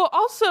 Well,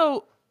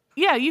 also,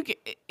 yeah,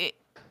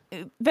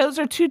 those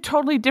are two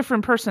totally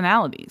different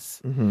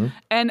personalities. Mm-hmm.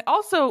 And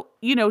also,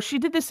 she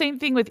did the same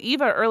thing with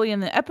Eva early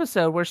in the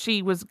episode where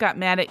she got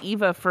mad at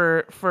Eva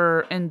for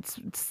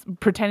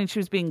pretending she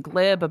was being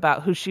glib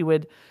about who she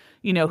would,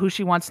 who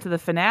she wants to the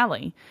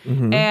finale.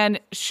 Mm-hmm. And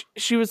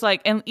she was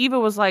like, and Eva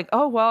was like,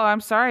 oh, well, I'm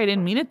sorry. I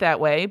didn't mean it that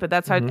way, but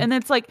that's how, and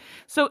it's like,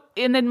 so,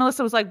 and then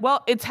Melissa was like,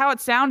 well, it's how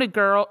it sounded,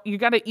 girl. You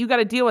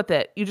gotta deal with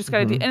it. You just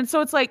gotta deal. And so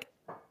it's like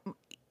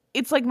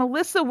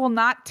Melissa will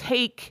not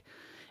take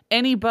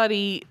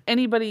anybody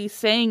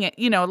saying it,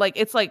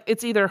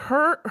 it's either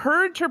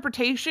her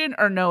interpretation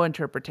or no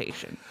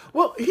interpretation.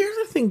 Well, here's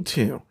the thing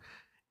too,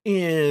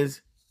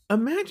 is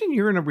imagine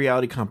you're in a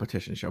reality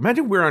competition show.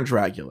 Imagine we're on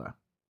Dragula,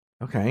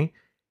 okay?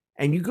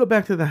 And you go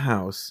back to the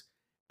house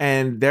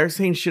and they're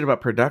saying shit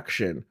about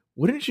production.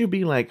 Wouldn't you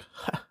be like,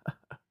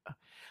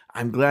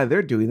 I'm glad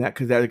they're doing that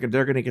because they're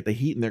going to get the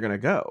heat and they're going to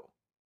go.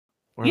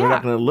 Or they're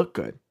not going to look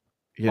good,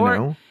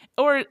 know?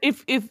 Or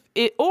if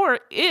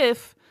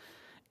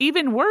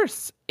even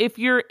worse, if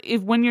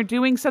when you're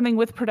doing something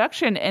with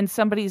production and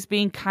somebody's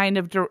being kind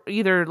of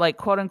either like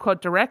quote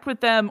unquote direct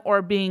with them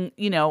or being,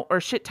 or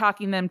shit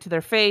talking them to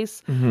their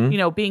face,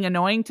 being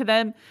annoying to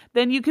them,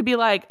 then you could be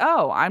like,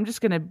 oh, I'm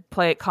just going to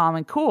play it calm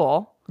and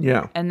cool.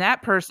 Yeah. And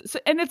that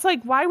person, and it's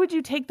like, why would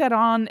you take that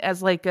on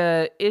as like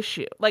a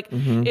issue? Like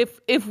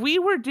if we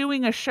were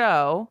doing a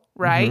show,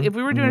 right? If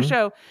we were doing a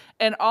show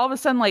and all of a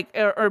sudden like,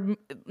 or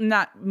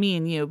not me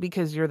and you,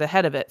 because you're the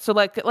head of it. So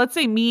like, let's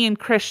say me and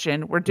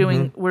Christian,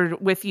 we're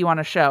with you on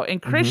a show and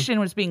Christian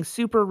was being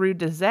super rude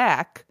to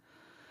Zach.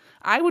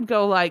 I would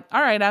go like,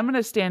 all right, I'm going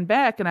to stand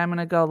back and I'm going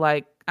to go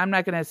like, I'm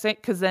not going to say,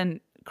 cause then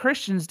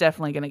Christian's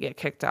definitely going to get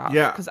kicked off.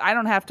 Yeah. Cause I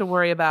don't have to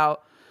worry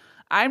about,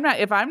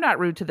 if I'm not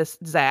rude to this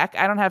Zach,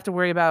 I don't have to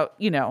worry about,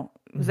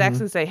 Zach's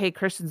gonna say, hey,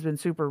 Christian's been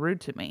super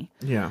rude to me.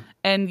 Yeah.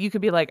 And you could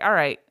be like, all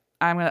right,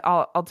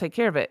 I'll take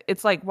care of it.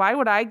 It's like, why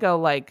would I go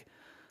like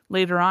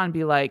later on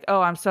be like,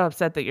 oh, I'm so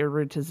upset that you're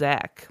rude to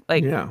Zach.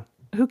 Like,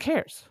 who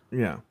cares?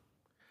 Yeah.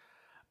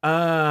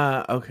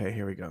 Okay,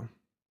 here we go.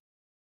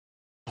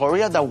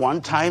 Victoria, the one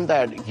time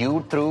that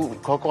you threw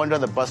Coco under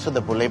the bus to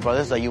the Boulay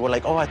brothers, that you were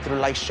like, oh, I threw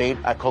like shade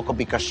at Coco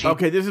because she...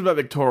 Okay, this is about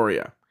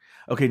Victoria.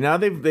 Okay, now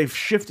they've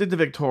shifted to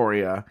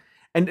Victoria,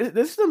 And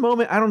this is the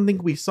moment I don't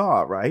think we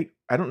saw, right?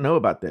 I don't know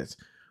about this.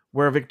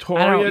 Where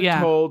Victoria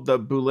told the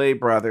Boulet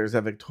brothers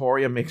that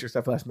Victoria makes her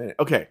stuff last minute.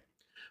 Okay,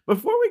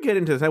 before we get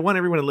into this, I want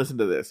everyone to listen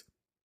to this.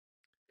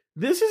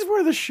 This is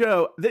where the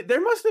show,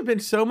 there must have been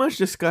so much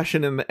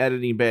discussion in the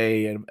editing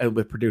bay and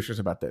with producers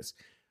about this.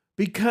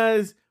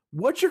 Because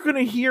what you're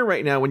going to hear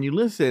right now when you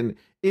listen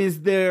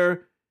is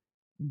they're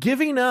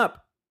giving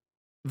up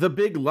the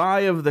big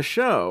lie of the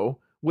show,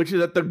 which is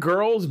that the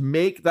girls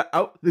make the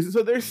out.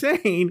 So they're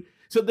saying,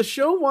 so the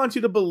show wants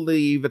you to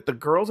believe that the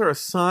girls are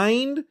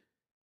assigned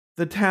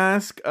the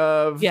task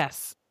of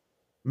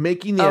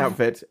making the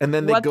outfits, and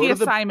then they go to what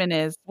the assignment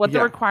is, what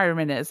the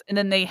requirement is, and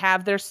then they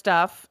have their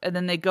stuff, and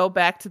then they go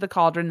back to the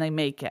cauldron and they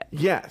make it.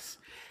 Yes,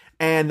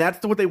 and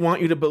that's what they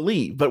want you to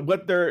believe. But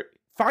what they're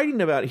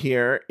fighting about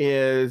here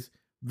is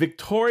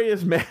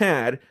Victoria's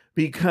mad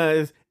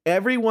because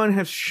everyone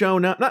has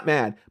shown up, not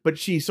mad, but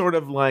she's sort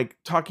of like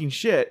talking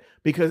shit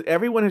because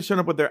everyone has shown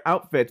up with their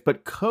outfits,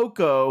 but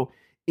Coco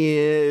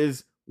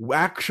is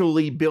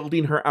actually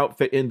building her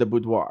outfit in the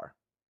boudoir.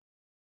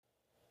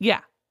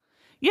 Yeah.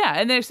 Yeah,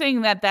 and they're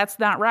saying that that's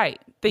not right,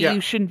 that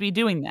you shouldn't be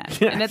doing that.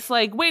 Yes. And it's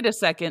like, wait a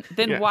second,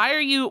 then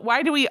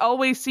why do we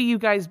always see you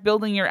guys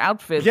building your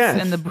outfits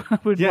in the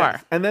boudoir?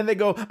 Yes. And then they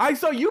go, I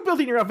saw you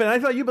building your outfit, I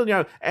saw you building your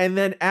outfit. And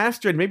then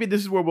Astrid, maybe this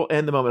is where we'll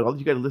end the moment. I'll let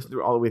you guys listen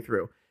through all the way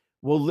through.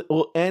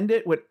 We'll end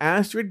it when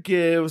Astrid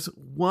gives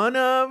one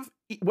of,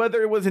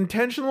 whether it was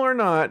intentional or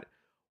not,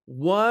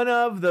 one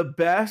of the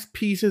best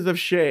pieces of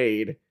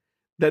shade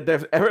that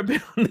there's ever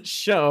been on the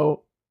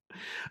show.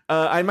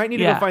 I might need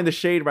to go find the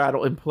shade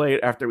rattle and play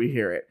it after we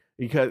hear it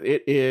because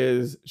it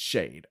is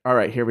shade. All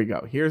right, here we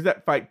go. Here's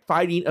that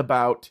fighting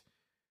about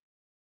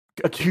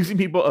accusing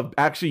people of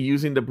actually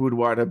using the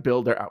boudoir to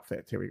build their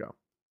outfits. Here we go.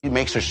 He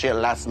makes her shit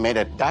last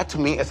minute. That to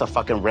me is a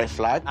fucking red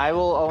flag. I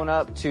will own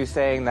up to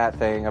saying that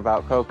thing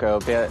about Coco,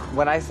 but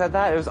when I said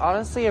that, it was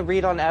honestly a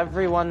read on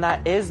everyone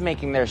that is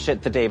making their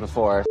shit the day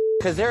before.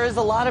 Because there is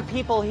a lot of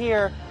people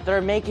here that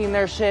are making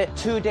their shit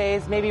 2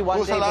 days, maybe one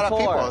day before. Who's a lot of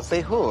people?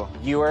 Say who?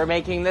 You were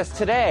making this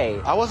today.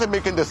 I wasn't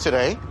making this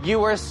today. You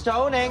were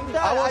stoning.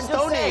 I was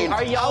stoning.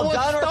 Are y'all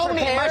done or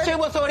prepared? My shit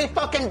was already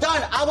fucking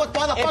done. I was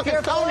motherfucking If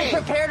you're fully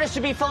prepared, it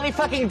should be fully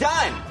fucking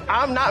done.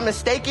 I'm not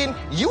mistaken.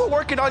 You were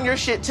working on your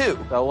shit too.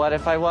 So what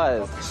if I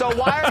was? So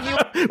why are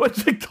you...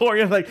 What's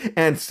Victoria like?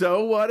 And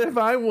so what if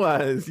I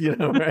was? You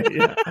know, right?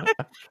 Yeah.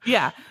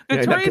 Yeah.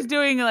 Victoria's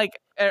doing like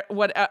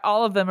what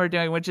all of them are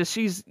doing, which is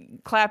she's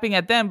clapping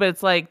at them, but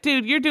it's like,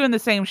 dude, you're doing the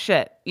same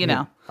shit, you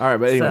know? All right,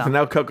 but anyway, so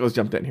now Coco's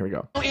jumped in. Here we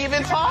go.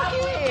 Even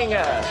talking.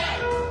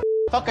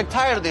 Fucking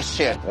tired of this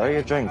shit. Throw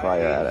your drink while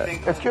you're at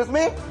it. Excuse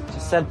me?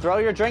 Just said throw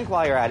your drink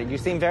while you're at it. You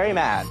seem very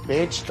mad.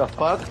 Bitch, the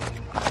fuck?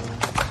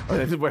 Oh,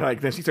 this is where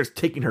like then she starts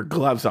taking her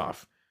gloves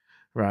off,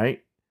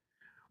 right?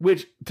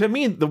 Which to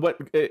me,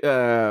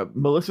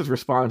 Melissa's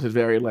response is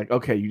very like,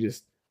 okay, you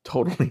just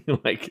totally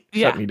like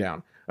shut me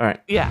down. All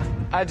right. Yeah.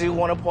 I do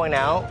want to point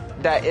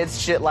out that it's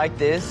shit like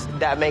this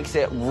that makes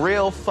it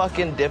real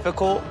fucking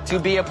difficult to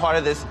be a part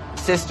of this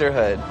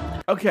sisterhood.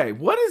 Okay,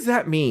 what does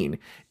that mean?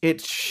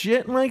 It's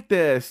shit like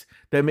this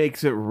that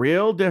makes it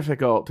real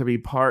difficult to be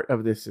part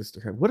of this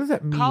sisterhood. What does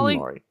that mean,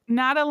 Lori?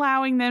 Not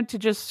allowing them to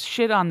just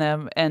shit on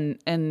them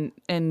and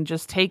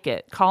just take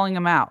it, calling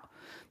them out.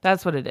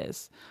 That's what it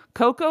is.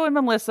 Coco and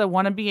Melissa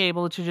want to be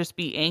able to just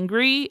be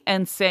angry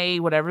and say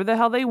whatever the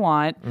hell they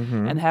want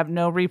and have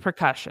no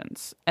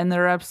repercussions. And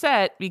they're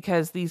upset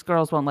because these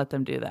girls won't let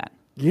them do that.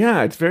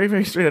 Yeah, it's very,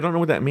 very strange. I don't know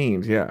what that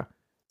means. Yeah.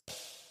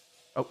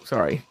 Oh,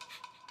 sorry.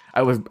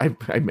 I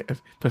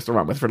pressed the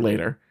wrong button for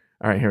later.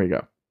 All right, here we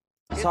go.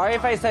 Sorry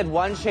if I said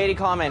one shady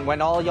comment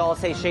when all y'all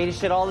say shady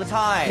shit all the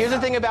time. Here's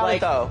the thing about it,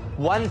 though.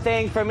 One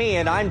thing for me,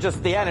 and I'm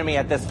just the enemy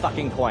at this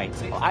fucking point.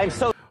 I'm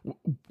so...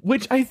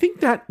 Which I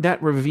think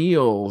that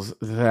reveals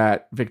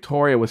that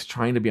Victoria was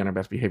trying to be on her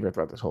best behavior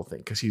throughout this whole thing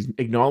because she's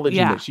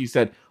acknowledging that she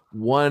said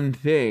one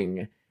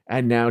thing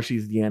and now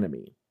she's the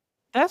enemy.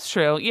 That's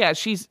true. Yeah,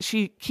 she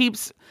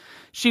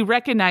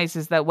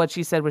recognizes that what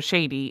she said was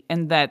shady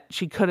and that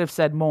she could have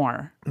said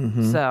more.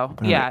 So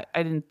I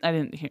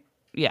didn't hear.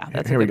 Yeah,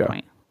 that's a good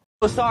point.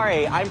 Oh,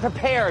 sorry, I'm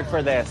prepared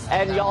for this,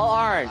 and y'all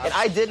aren't. And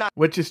I did not.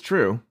 Which is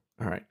true.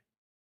 All right.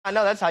 I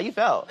know that's how you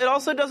felt. It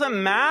also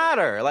doesn't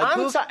matter. Like,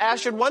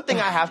 Astrid, one thing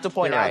I have to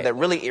point out that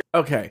really...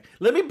 Okay,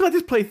 let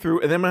this play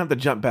through, and then I'm going to have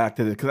to jump back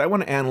to this, because I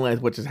want to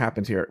analyze what just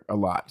happens here a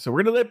lot. So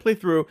we're going to let it play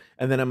through,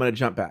 and then I'm going to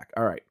jump back.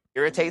 All right.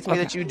 Irritates me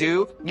that you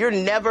do. You're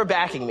never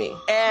backing me.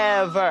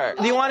 Ever.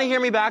 Do you want to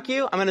hear me back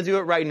you? I'm going to do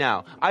it right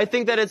now. I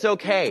think that it's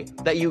okay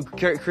that you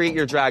create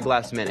your drag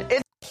last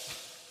minute.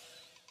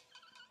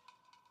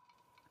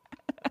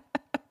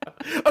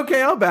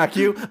 Okay, I'll back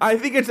you. I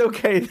think it's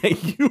okay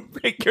that you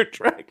make your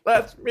drag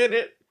last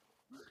minute.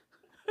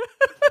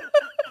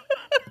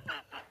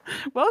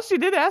 Well, she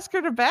did ask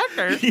her to back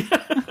her.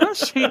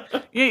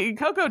 Yeah.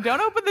 Coco,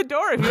 don't open the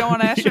door if you don't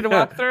want to ask her to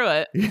walk through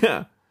it.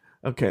 Yeah.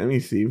 Okay, let me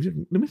see.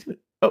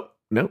 Oh,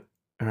 no.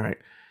 All right.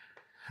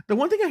 The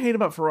one thing I hate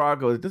about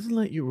Farrago is it doesn't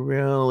let you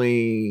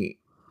really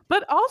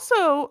But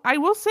also, I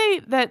will say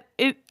that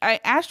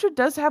Astrid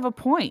does have a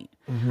point.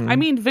 Mm-hmm. I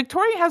mean,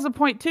 Victoria has a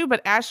point too, but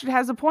Astrid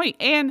has a point,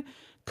 and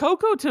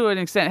Coco to an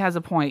extent has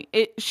a point.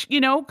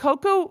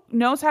 Coco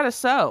knows how to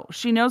sew.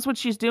 She knows what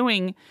she's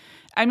doing.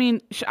 I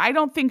mean, I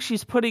don't think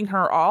she's putting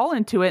her all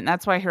into it, and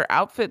that's why her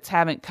outfits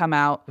haven't come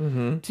out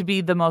to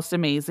be the most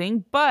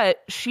amazing.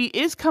 But she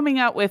is coming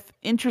out with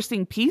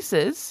interesting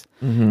pieces,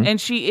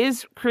 and she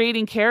is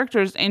creating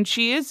characters, and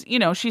she is,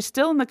 she's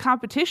still in the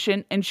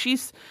competition,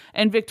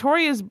 and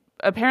Victoria's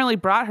apparently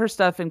brought her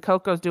stuff, and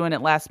Coco's doing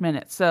it last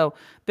minute. So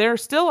they're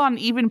still on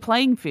even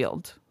playing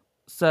field.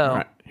 So all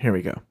right, here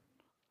we go.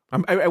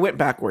 I went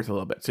backwards a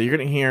little bit. So you're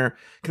going to hear,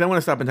 because I want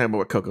to stop and talk about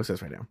what Coco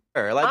says right now.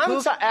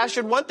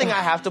 Astrid, one thing I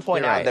have to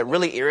point out that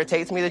really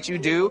irritates me that you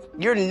do,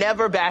 you're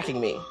never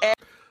backing me.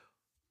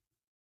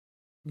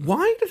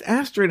 Why does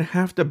Astrid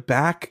have to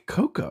back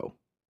Coco?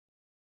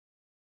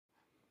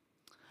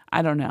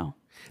 I don't know.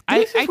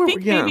 I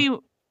think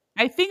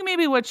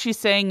maybe what she's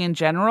saying in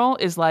general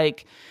is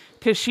like,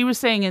 because she was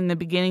saying in the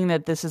beginning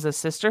that this is a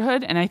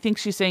sisterhood, and I think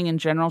she's saying in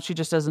general she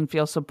just doesn't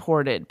feel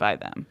supported by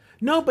them.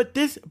 No, but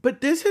this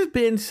has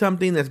been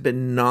something that's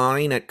been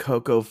gnawing at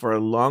Coco for a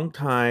long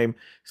time,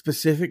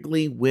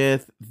 specifically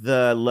with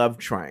the love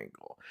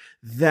triangle.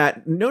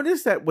 That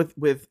notice that with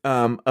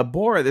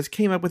Abora, this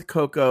came up with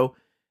Coco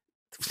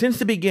since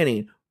the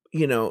beginning.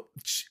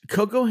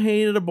 Coco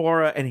hated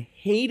Abora and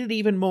hated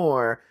even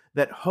more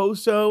that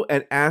Hoso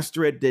and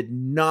Astrid did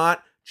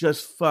not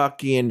just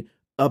fucking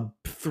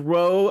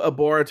throw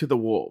Abora to the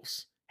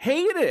wolves.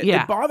 Hated it.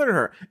 Yeah. It bothered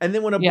her. And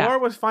then when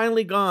Abora was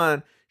finally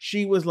gone,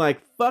 she was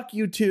like, fuck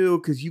you too,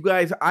 because you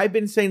guys, I've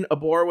been saying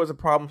Abora was a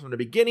problem from the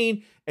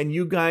beginning, and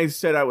you guys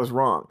said I was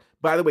wrong.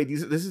 By the way,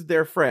 this is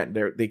their friend.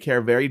 They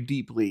care very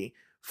deeply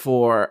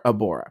for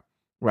Abora,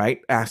 right?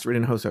 Astrid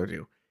and Hoso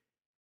do.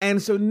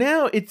 And so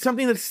now it's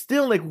something that's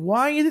still like,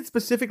 why is it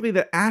specifically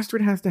that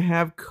Astrid has to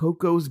have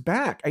Coco's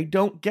back? I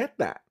don't get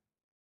that.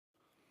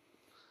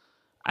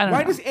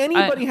 Why does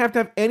anybody have to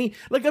have any...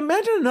 Like,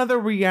 imagine another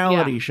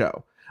reality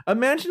show.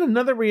 Imagine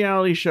another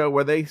reality show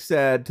where they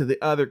said to the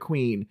other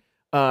queen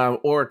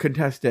or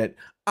contestant,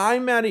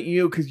 I'm mad at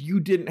you because you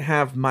didn't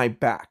have my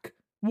back.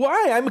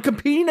 Why? I'm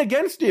competing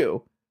against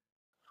you.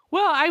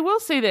 Well, I will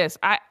say this.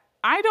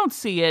 I don't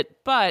see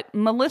it, but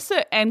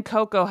Melissa and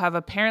Coco have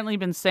apparently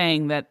been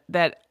saying that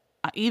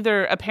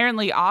either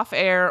apparently off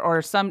air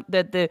or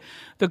that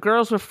the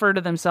girls refer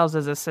to themselves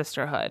as a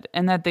sisterhood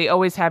and that they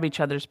always have each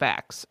other's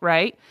backs,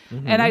 right?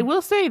 Mm-hmm. And I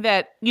will say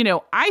that,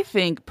 I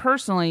think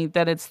personally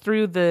that it's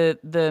through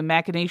the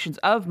machinations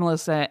of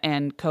Melissa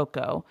and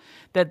Coco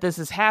that this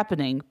is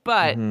happening,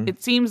 but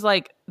it seems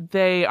like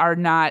they are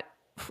not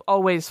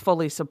always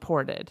fully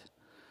supported.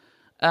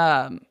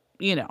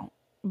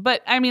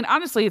 But I mean,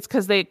 honestly, it's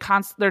because they're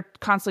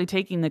constantly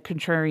taking the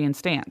contrarian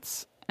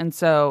stance. And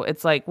so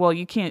it's like, well,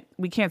 we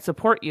can't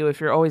support you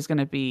if you're always going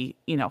to be,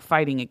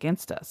 fighting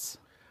against us.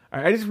 All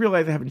right, I just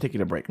realized I haven't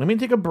taken a break. Let me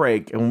take a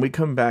break. And when we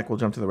come back, we'll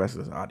jump to the rest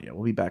of this audio.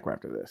 We'll be back right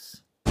after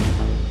this.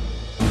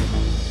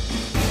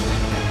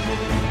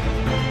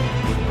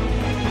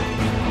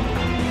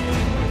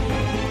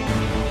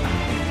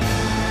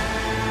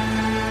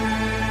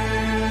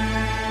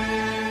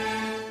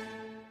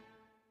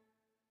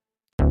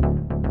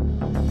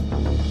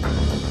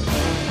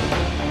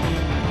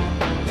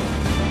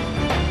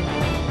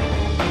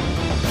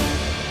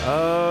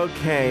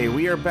 Okay,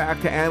 we are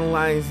back to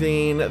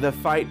analyzing the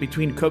fight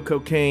between Coco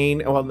Kane,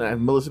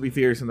 Melissa B.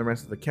 Fierce, and the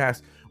rest of the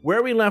cast.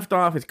 Where we left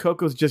off is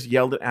Coco's just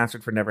yelled at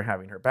Astrid for never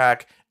having her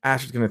back.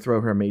 Astrid's going to throw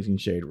her amazing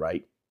shade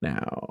right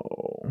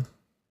now.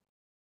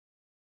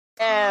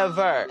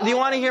 Ever. Do you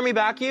want to hear me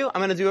back you? I'm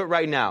going to do it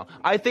right now.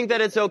 I think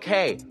that it's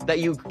okay that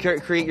you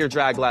create your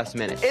drag last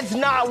minute. It's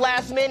not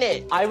last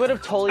minute. I would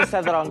have totally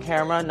said that on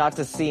camera, not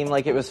to seem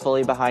like it was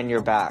fully behind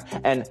your back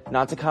and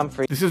not to come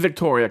for... This is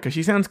Victoria, because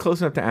she sounds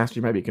close enough to Astrid,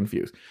 you might be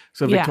confused.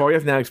 So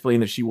Victoria's now explaining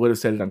that she would have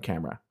said it on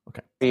camera.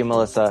 Okay. You,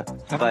 Melissa.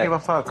 I don't give a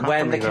fuck.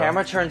 When the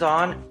camera turns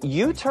on,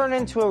 you turn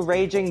into a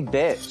raging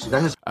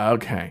bitch.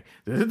 Okay.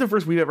 This is the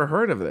first we've ever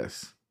heard of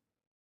this.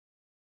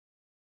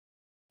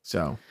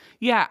 So...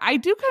 Yeah, I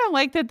do kind of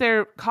like that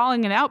they're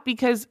calling it out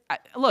because,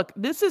 look,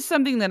 this is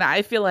something that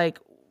I feel like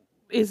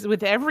is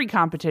with every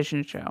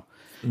competition show.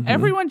 Mm-hmm.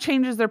 Everyone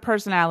changes their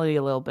personality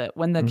a little bit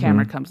when the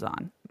camera comes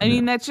on. I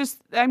mean, that's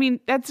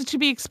to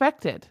be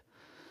expected.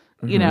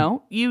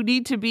 Mm-hmm. You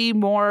need to be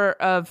more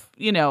of,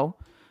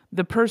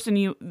 the person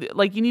you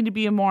need to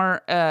be a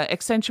more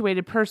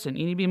accentuated person.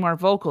 You need to be more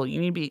vocal. You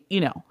need to be,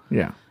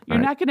 You're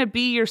not going to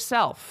be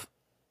yourself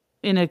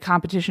in a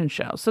competition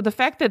show. So the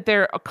fact that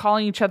they're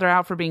calling each other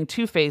out for being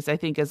two-faced, I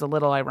think is a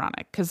little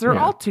ironic because they're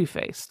all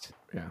two-faced.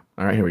 Yeah.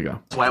 All right, here we go.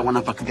 That's why I want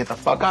to fucking get the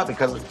fuck out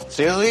because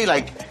seriously,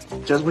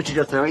 just what you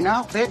just said right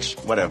now,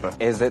 bitch, whatever.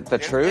 Is it the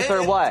truth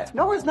or what?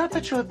 No, it's not the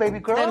truth, baby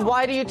girl. Then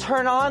why do you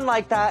turn on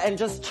like that and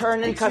just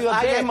turn into a bitch?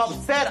 I am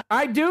upset.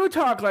 I do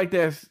talk like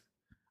this.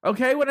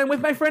 Okay, when I'm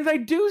with my friends, I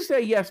do say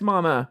yes,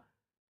 mama.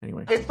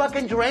 Anyway. It's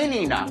fucking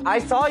draining now. I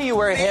saw you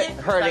were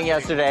hurting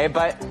yesterday,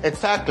 but...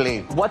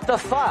 Exactly. What the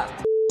fuck?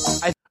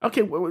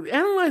 Okay,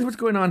 analyze what's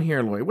going on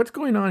here, Lloyd. What's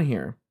going on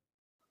here?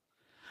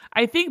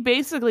 I think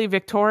basically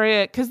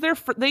Victoria, because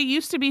they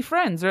used to be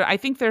friends, or I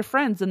think they're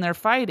friends and they're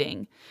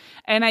fighting.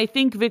 And I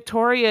think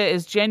Victoria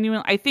is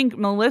genuine. I think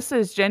Melissa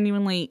is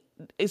genuinely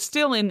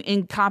still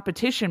in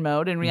competition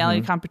mode, in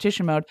reality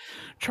competition mode,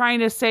 trying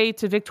to say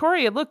to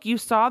Victoria, look, you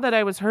saw that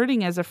I was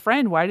hurting as a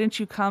friend. Why didn't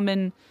you come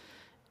and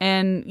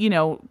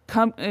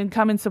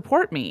come and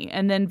support me?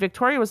 And then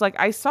Victoria was like,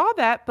 I saw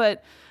that,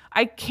 but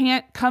I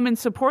can't come and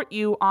support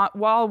you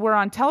while we're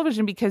on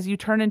television because you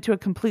turn into a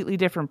completely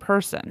different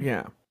person.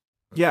 Yeah.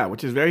 Yeah,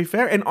 which is very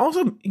fair. And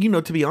also,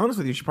 to be honest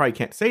with you, she probably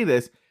can't say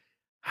this.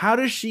 How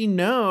does she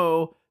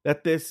know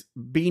that this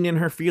being in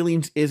her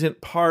feelings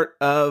isn't part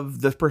of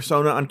the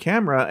persona on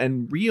camera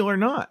and real or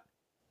not?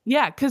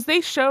 Yeah, because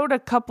they showed a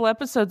couple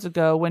episodes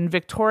ago when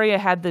Victoria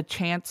had the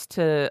chance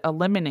to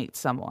eliminate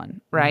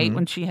someone, right?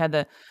 When she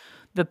had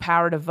the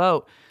power to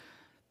vote.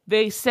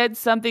 They said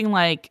something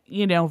like,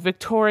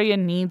 Victoria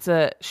needs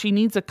a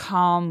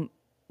calm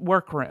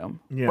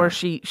workroom where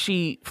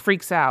she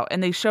freaks out.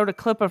 And they showed a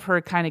clip of her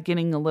kind of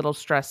getting a little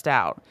stressed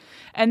out.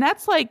 And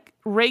that's like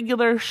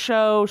regular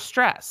show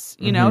stress,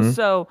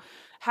 So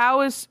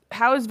how is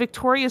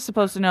Victoria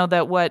supposed to know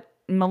that what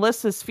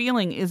Melissa's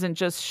feeling isn't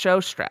just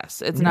show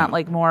stress? It's not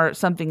like more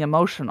something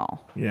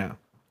emotional. Yeah.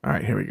 All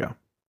right, here we go.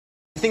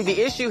 I think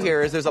the issue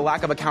here is there's a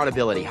lack of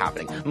accountability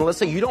happening.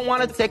 Melissa, you don't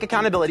want to take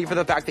accountability for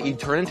the fact that you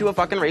turn into a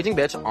fucking raging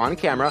bitch on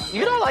camera.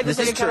 You don't like to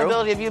take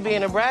accountability of you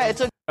being a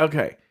brat.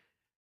 Okay.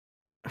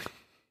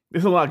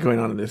 There's a lot going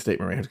on in this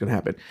statement right here. It's going to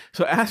happen.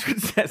 So Astrid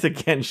says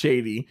again,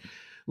 shady,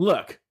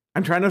 look,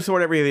 I'm trying to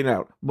sort everything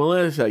out.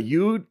 Melissa,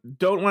 you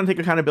don't want to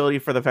take accountability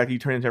for the fact that you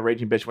turn into a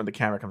raging bitch when the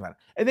camera comes on.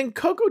 And then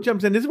Coco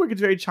jumps in. This is where it gets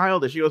very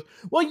childish. She goes,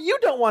 well, you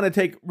don't want to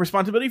take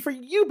responsibility for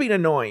you being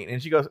annoying.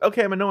 And she goes,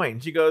 okay, I'm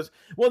annoying. She goes,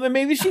 well, then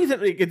maybe she's,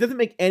 it doesn't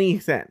make any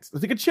sense.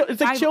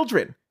 It's like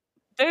children.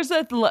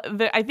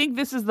 I think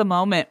this is the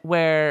moment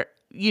where,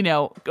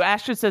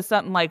 Astrid says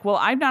something like, well,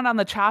 I'm not on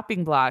the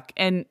chopping block.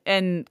 And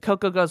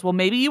Coco goes, well,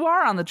 maybe you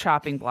are on the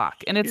chopping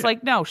block. And it's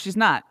like, no, she's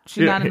not.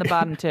 She's not in the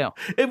bottom two.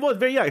 It was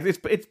very,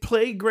 it's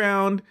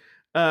playground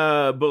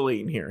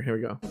bullying here. Here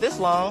we go. This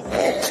long.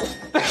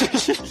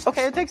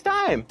 Okay, it takes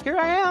time. Here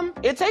I am.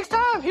 It takes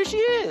time. Here she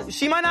is.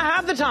 She might not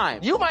have the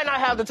time. You might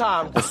not have the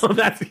time.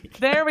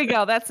 There we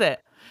go. That's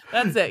it.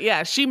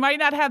 Yeah. She might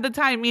not have the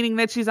time, meaning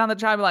that she's on the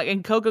chopping block.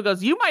 And Coco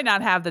goes, you might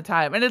not have the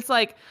time. And it's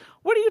like,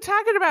 what are you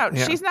talking about?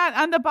 Yeah. She's not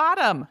on the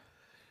bottom.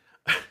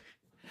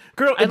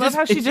 Girl, I love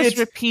how she just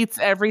repeats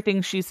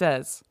everything she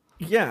says.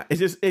 Yeah,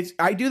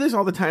 I do this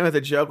all the time as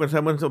a joke when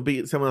someone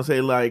will say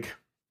like,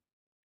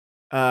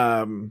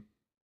 I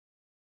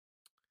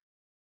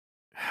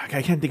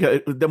can't think of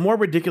it. The more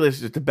ridiculous,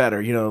 the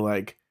better.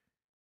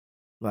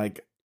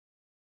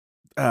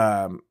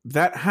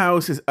 That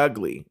house is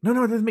ugly.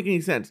 No, it doesn't make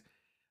any sense.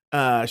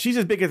 She's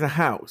as big as a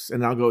house,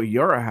 and I'll go,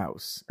 you're a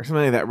house, or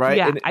something like that, right?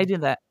 Yeah, I did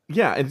that.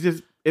 Yeah,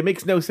 it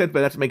makes no sense,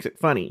 but that's what makes it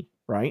funny,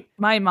 right?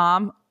 My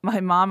mom,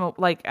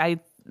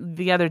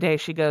 the other day,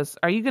 she goes,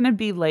 are you going to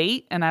be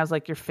late? And I was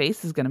like, your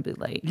face is going to be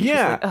late.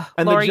 Yeah. Like,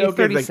 and Laura, the joke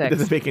is like, it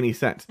doesn't make any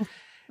sense.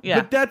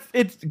 Yeah. But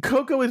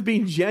Coco is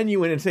being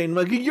genuine and saying,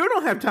 like, you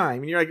don't have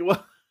time. And you're like,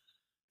 well,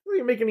 it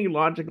doesn't make any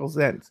logical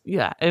sense.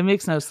 Yeah, it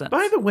makes no sense.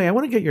 By the way, I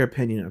want to get your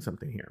opinion on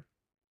something here.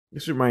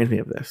 This reminds me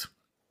of this.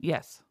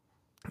 Yes.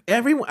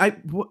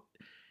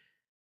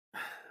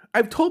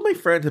 I've told my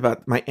friends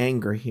about my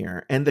anger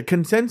here, and the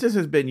consensus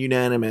has been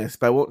unanimous,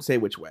 but I won't say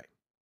which way.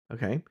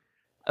 Okay?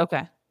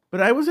 Okay.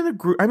 But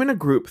I'm in a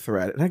group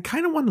thread, and I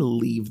kind of want to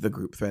leave the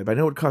group thread, but I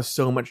know it would cause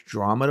so much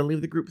drama to leave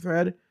the group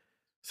thread.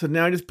 So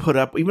now I just put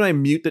up, even I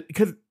mute it,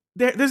 because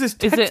there's this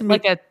text. Is it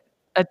like a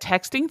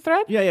texting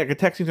thread? Yeah, like a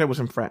texting thread with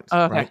some friends.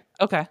 Oh, okay. Right?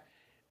 Okay.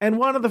 And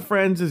one of the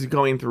friends is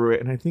going through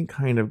it, and I think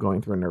kind of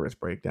going through a nervous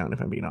breakdown, if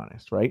I'm being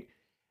honest, right?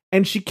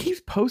 And she keeps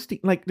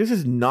posting, like, this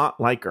is not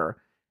like her.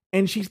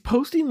 And she's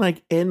posting,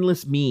 like,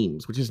 endless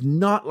memes, which is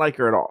not like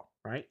her at all,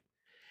 right?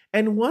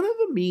 And one of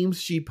the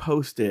memes she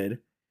posted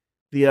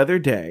the other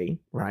day,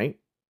 right,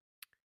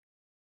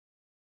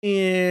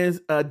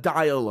 is a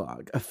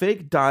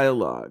fake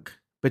dialogue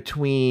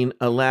between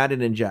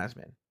Aladdin and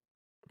Jasmine,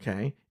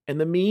 okay? And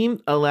the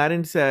meme,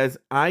 Aladdin says,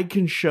 I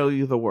can show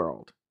you the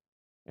world.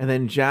 And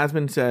then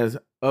Jasmine says,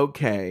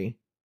 okay.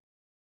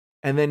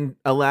 And then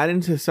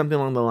Aladdin says something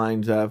along the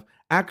lines of,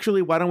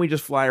 actually, why don't we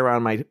just fly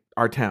around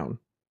our town?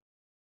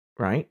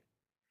 Right?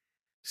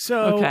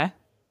 So, okay.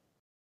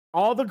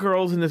 All the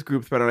girls in this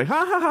group thread are like,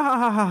 ha, ha, ha, ha,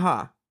 ha, ha,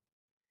 ha.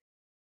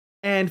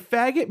 And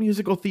faggot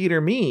musical theater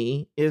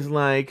me is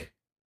like,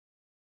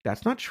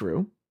 that's not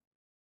true.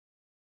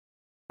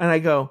 And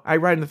I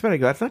write in the thread, I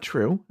go, that's not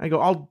true. I go,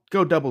 I'll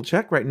go double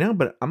check right now,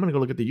 but I'm going to go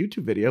look at the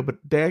YouTube video. But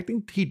I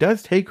think he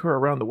does take her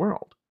around the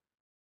world.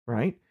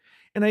 Right?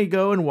 And I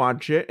go and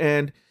watch it,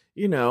 and,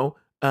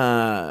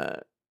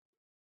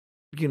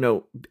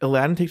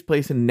 Aladdin takes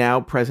place in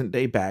now present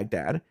day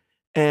Baghdad.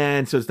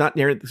 And so it's not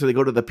near, so they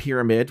go to the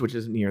pyramids, which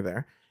isn't near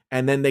there.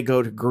 and then they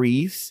go to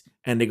Greece,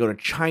 and they go to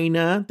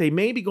China. They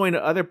may be going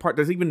to other parts.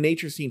 There's even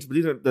nature scenes, but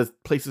these are the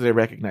places I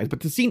recognize.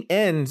 But the scene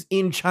ends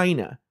in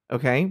China,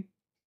 okay?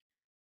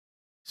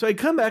 So I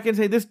come back and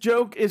say this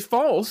joke is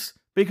false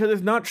because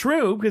it's not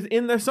true, because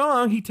in the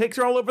song, he takes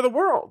her all over the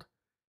world.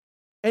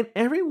 And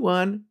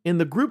everyone in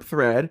the group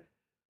thread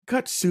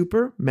got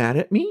super mad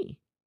at me.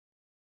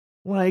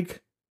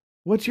 Like,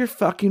 what's your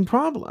fucking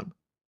problem?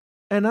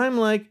 And I'm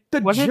like, the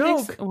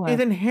joke is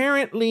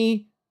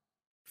inherently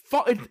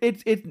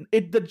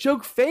the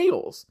joke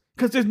fails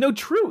because there's no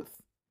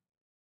truth.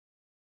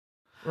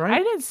 Right? I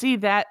didn't see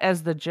that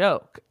as the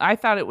joke. I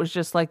thought it was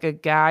just like a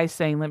guy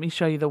saying, "Let me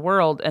show you the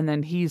world," and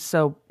then he's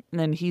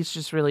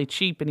just really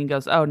cheap and he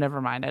goes, "Oh,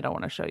 never mind. I don't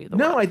want to show you the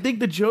world." No, I think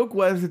the joke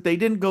was that they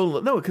didn't go.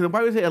 No, because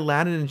why would they say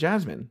Aladdin and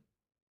Jasmine?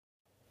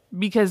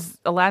 Because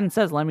Aladdin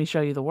says, "Let me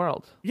show you the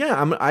world."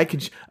 Yeah,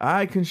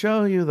 I can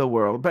show you the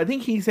world. But I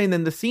think he's saying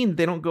in the scene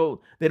they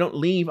don't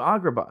leave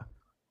Agrabah.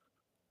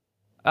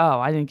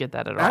 Oh, I didn't get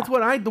that at all.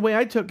 That's the way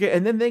I took it.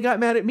 And then they got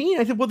mad at me.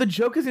 I said, well, the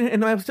joke isn't,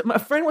 and my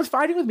friend was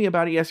fighting with me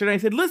about it yesterday. I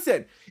said,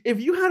 listen, if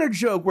you had a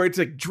joke where it's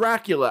like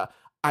Dracula,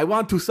 I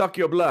want to suck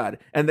your blood.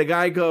 And the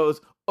guy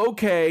goes,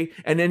 okay.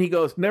 And then he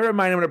goes, never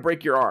mind, I'm going to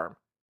break your arm.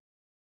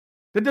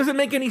 That doesn't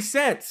make any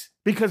sense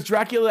because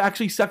Dracula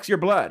actually sucks your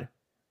blood.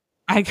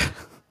 I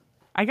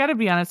got to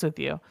be honest with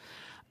you.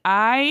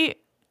 I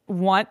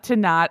want to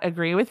not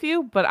agree with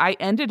you, but I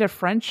ended a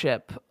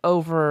friendship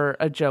over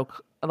a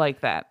joke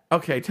like that.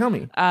 Okay, tell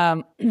me.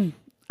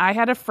 I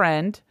had a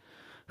friend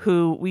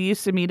who we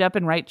used to meet up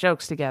and write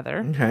jokes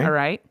together. Okay. All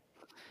right.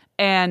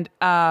 And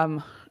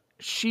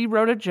she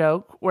wrote a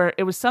joke where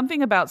it was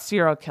something about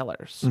serial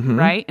killers,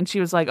 right? And she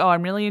was like, oh,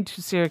 I'm really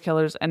into serial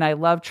killers and I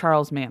love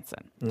Charles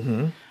Manson.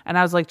 Mm-hmm. And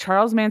I was like,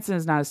 Charles Manson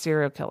is not a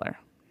serial killer.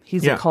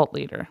 He's a cult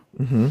leader.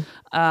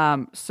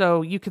 Mm-hmm.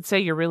 So you could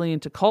say you're really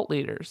into cult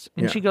leaders.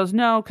 And she goes,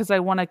 no, because I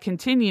want to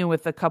continue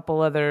with a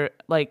couple other,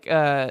 like,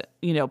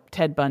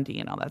 Ted Bundy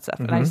and all that stuff.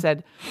 Mm-hmm.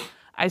 And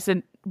I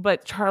said,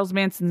 but Charles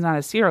Manson's not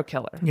a serial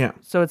killer. Yeah.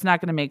 So it's not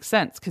going to make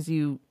sense because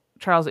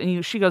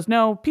she goes,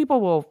 no,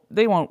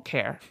 they won't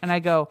care. And I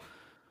go,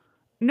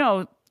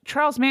 no,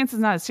 Charles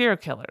Manson's not a serial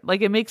killer.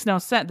 Like, it makes no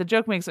sense. The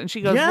joke makes sense. And she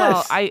goes,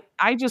 well,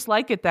 I just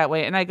like it that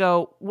way. And I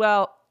go,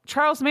 well,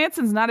 Charles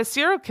Manson's not a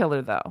serial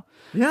killer, though.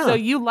 Yeah. So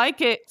you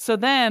like it. So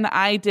then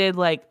I did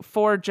like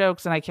 4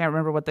 jokes, and I can't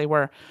remember what they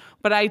were.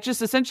 But I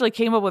just essentially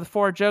came up with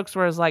 4 jokes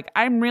where I was like,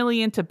 I'm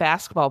really into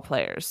basketball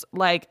players.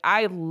 Like,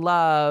 I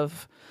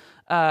love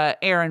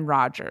Aaron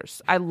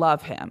Rodgers. I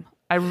love him.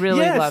 I really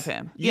love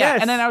him. Yes.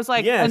 Yeah. And then I was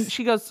like, and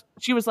she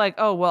was like,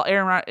 oh, well,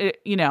 Aaron,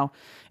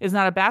 is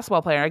not a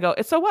basketball player. I go,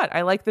 so what?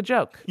 I like the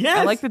joke. Yes.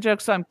 I like the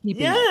joke, so I'm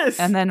keeping it.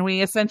 And then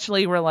we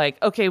essentially were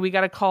like, okay, we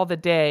got to call the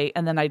day.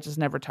 And then I just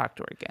never talked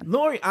to her again.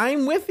 Lori,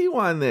 I'm with you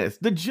on this.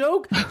 The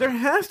joke, there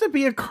has to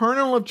be a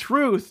kernel of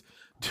truth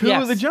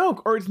to the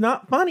joke or it's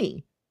not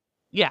funny.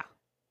 Yeah.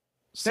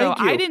 So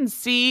I didn't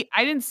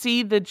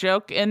see the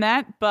joke in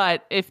that,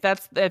 but if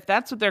that's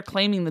what they're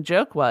claiming the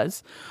joke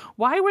was,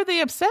 why were they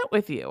upset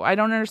with you? I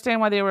don't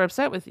understand why they were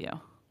upset with you.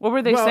 What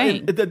were they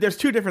saying? There's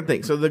 2 different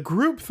things. So the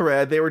group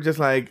thread, they were just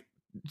like,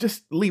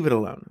 just leave it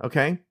alone,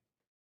 okay?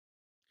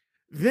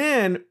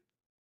 Then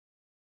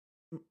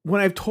when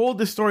I've told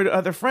this story to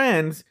other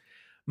friends,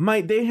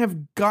 they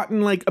have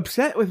gotten like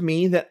upset with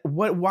me that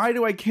why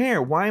do I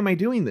care? Why am I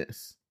doing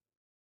this?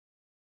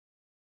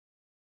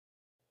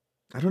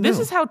 I don't know. This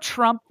is how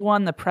Trump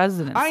won the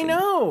presidency. I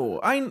know.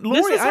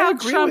 Lori, I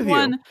agree with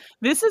you.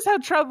 This is how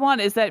Trump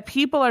won, is that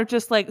people are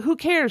just like, who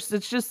cares?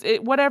 It's just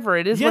whatever.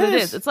 It is what it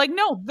is. It's like,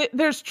 no,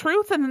 there's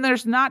truth and then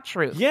there's not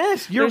truth.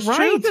 Yes, there's right.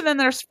 There's truth and then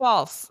there's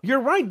false. You're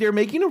right. They're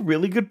making a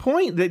really good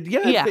point. That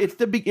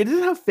it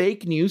is how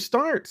fake news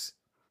starts.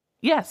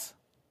 Yes.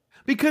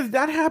 Because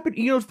that happened.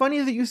 It's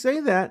funny that you say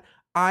that.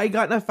 I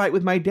got in a fight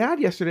with my dad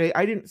yesterday.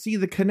 I didn't see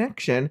the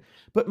connection.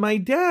 But my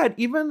dad,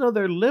 even though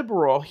they're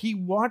liberal, he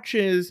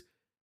watches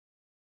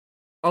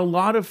a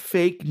lot of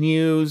fake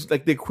news,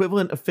 like the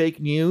equivalent of fake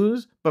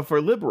news, but for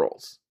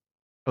liberals.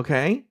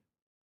 Okay?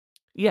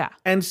 Yeah.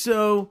 And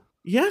so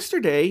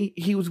yesterday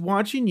he was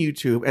watching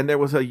YouTube and there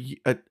was a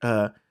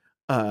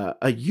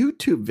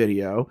YouTube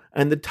video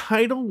and the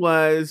title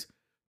was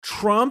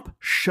Trump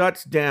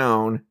shuts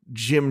down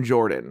Jim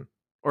Jordan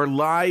or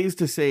lies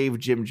to save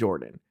Jim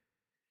Jordan.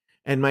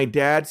 And my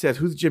dad says,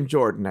 who's Jim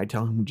Jordan? I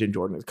tell him who Jim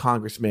Jordan is.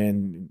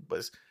 Congressman,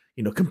 was,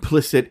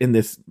 complicit in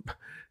this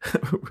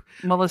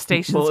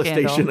molestation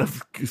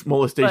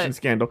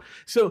scandal.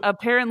 So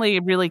apparently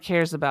it really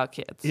cares about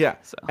kids. Yeah.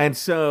 And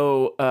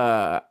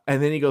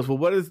then he goes, well,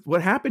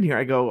 what happened here?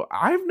 I go,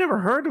 I've never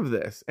heard of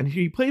this. And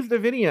he plays the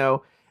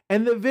video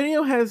and the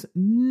video has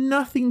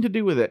nothing to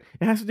do with it.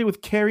 It has to do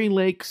with Kari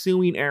Lake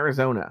suing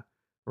Arizona,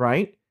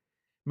 right?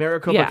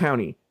 Maricopa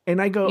County.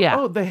 And I go,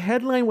 oh, the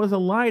headline was a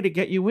lie to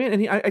get you in.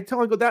 And I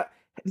tell him, I go,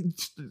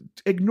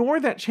 ignore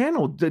that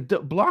channel,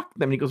 block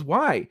them. And he goes,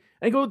 why?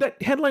 And I go,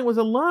 that headline was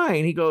a lie.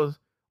 And he goes,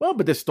 well,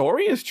 but the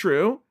story is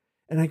true.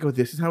 And I go,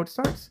 this is how it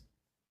starts.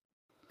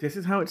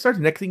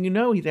 Next thing you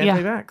know, he's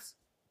anti-vax.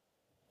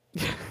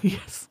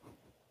 Yes.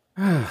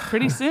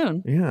 pretty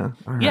soon. Yeah.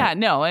 All right. Yeah,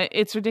 no,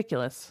 it's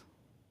ridiculous.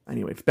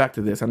 Anyways, back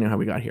to this. I don't know how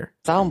we got here.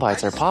 Sound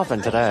bites are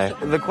popping today.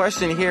 The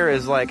question here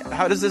is like,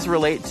 how does this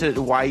relate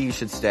to why you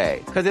should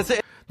stay?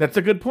 Because that's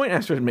a good point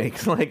Astrid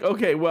makes. Like,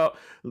 okay, well,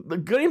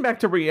 getting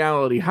back to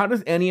reality, how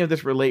does any of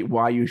this relate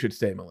why you should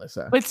stay,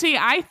 Melissa? But see,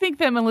 I think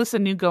that Melissa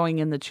knew going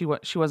in that she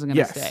wasn't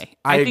going to stay.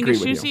 I think agree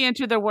as soon as she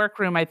entered the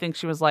workroom, I think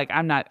she was like,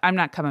 I'm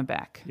not coming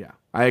back. Yeah,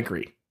 I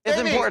agree. It's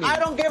important. I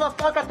don't give a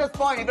fuck at this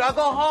point. If I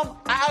go home,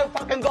 I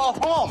fucking go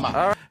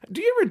home.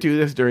 Do you ever do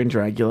this during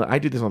Dragula? I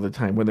do this all the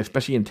time, when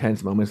especially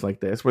intense moments like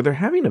this, where they're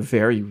having a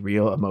very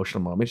real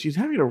emotional moment. She's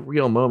having a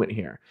real moment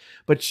here,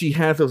 but she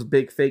has those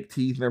big fake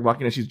teeth, and they're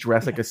walking, and she's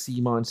dressed like a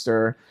sea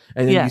monster,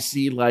 and then you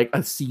see like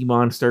a sea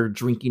monster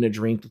drinking a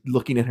drink,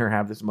 looking at her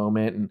have this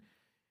moment,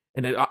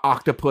 and an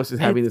octopus is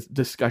having this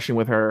discussion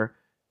with her.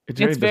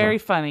 It's very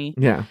funny.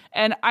 Yeah.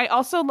 And I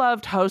also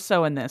loved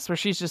Hoso in this, where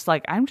she's just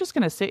like, I'm just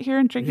going to sit here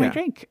and drink my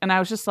drink. And I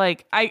was just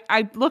like, I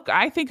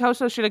think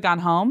Hoso should have gone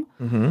home.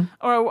 Mm-hmm.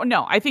 Or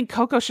no, I think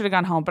Coco should have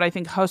gone home, but I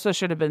think Hoso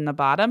should have been the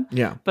bottom.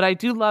 Yeah. But I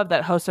do love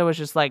that Hoso was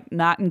just like,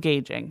 not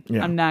engaging.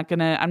 Yeah.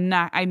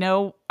 I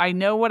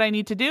know what I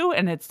need to do,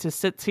 and it's to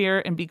sit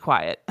here and be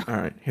quiet. All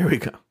right, here we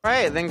go. All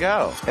right, then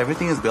go.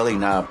 Everything is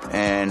building up,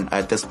 and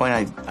at this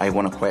point, I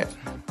want to quit.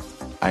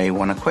 I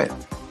want to quit.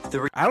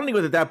 I don't think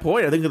it was at that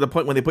point. I think it was the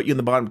point when they put you in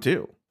the bottom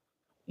too.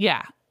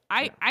 Yeah.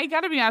 I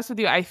got to be honest with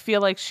you. I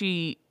feel like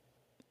she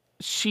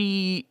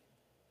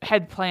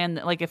had planned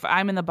that, like, if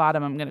I'm in the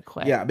bottom, I'm going to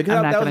quit. Yeah, because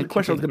that was the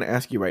question I was going to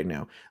ask you right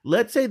now.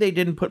 Let's say they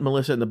didn't put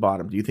Melissa in the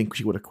bottom. Do you think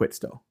she would have quit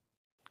still?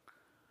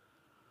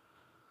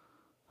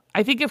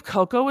 I think if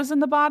Coco was in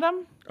the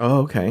bottom.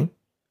 Oh, okay.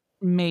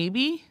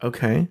 Maybe.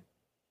 Okay.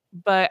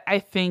 But I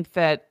think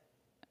that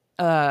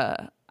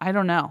I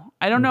don't know.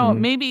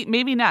 Mm-hmm.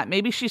 Maybe not.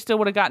 Maybe she still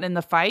would have gotten in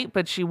the fight,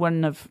 but she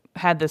wouldn't have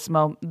had this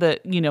moment.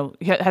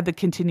 Had the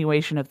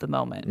continuation of the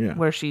moment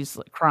where she's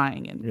like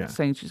crying and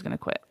saying she's going to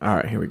quit. All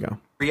right, here we go.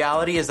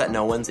 Reality is that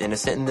no one's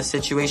innocent in this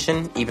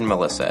situation, even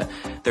Melissa.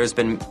 There's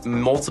been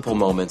multiple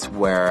moments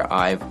where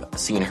I've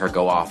seen her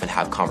go off and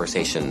have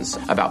conversations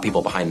about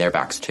people behind their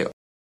backs too.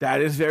 That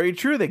is very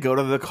true. They go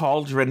to the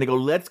cauldron. They go,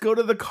 let's go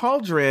to the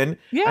cauldron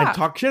and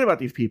talk shit about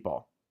these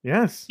people.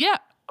 Yes. Yeah.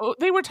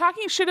 They were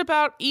talking shit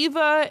about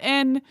Eva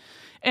and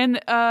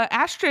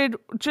Astrid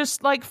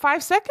just like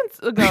 5 seconds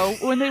ago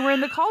when they were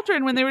in the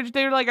cauldron, when they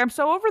were like, I'm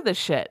so over this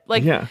shit.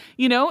 Like,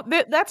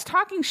 that's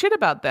talking shit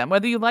about them,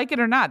 whether you like it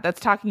or not.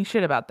 That's talking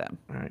shit about them.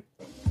 All right.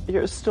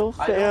 You're still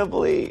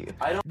family.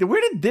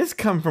 Where did this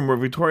come from, where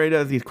Victoria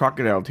does these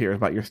crocodile tears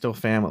about you're still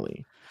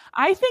family?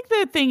 I think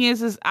the thing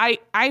is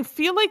I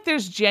feel like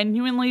there's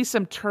genuinely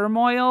some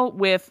turmoil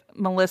with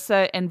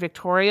Melissa and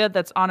Victoria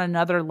that's on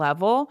another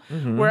level,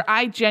 where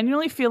I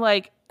genuinely feel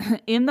like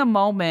in the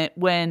moment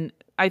when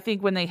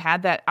they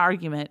had that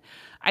argument,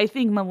 I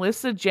think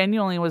Melissa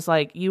genuinely was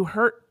like, you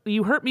hurt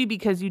me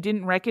because you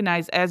didn't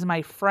recognize as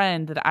my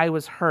friend that I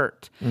was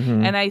hurt.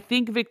 Mm-hmm. And I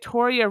think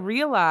Victoria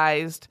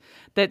realized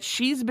that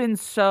she's been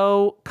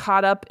so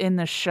caught up in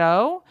the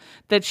show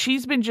that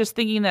she's been just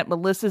thinking that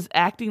Melissa's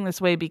acting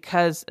this way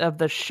because of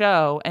the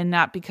show and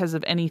not because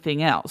of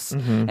anything else.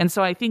 Mm-hmm. And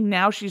so I think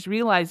now she's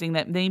realizing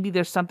that maybe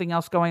there's something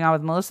else going on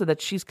with Melissa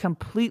that she's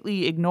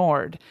completely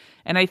ignored.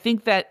 And I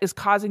think that is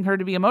causing her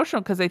to be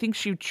emotional because I think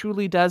she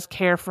truly does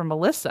care for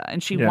Melissa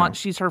and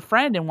she's her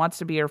friend and wants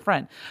to be her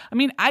friend. I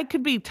mean, I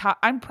could be,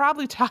 I'm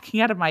probably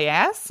talking out of my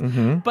ass,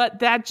 but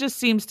that just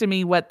seems to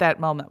me what that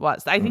moment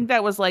was. I think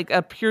that was like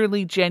a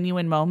purely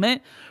genuine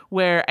moment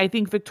where I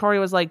think Victoria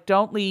was like,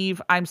 don't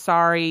leave. I'm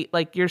sorry.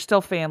 Like, you're still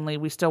family.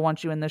 We still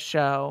want you in the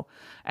show.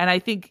 And I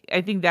think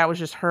that was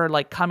just her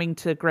like coming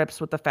to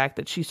grips with the fact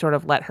that she sort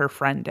of let her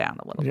friend down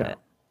a little bit.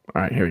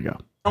 All right, here we go.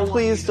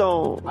 Please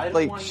don't,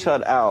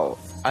 shut out.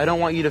 I don't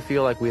want you to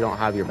feel like we don't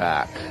have your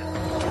back.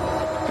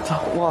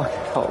 Don't walk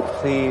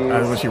out, please.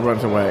 As when she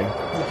runs away.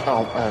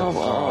 Oh, come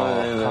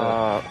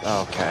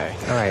on. Okay.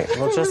 All right,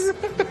 we'll just...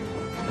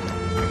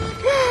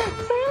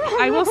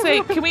 I will say,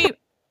 can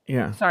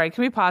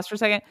we pause for a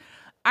second?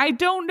 I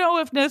don't know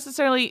if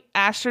necessarily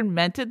Astrid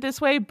meant it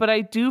this way, but I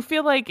do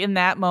feel like in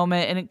that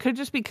moment, and it could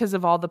just be because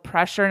of all the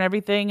pressure and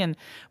everything,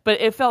 but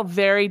it felt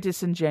very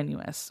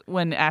disingenuous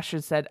when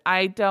Astrid said,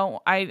 I don't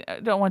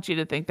want you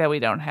to think that we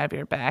don't have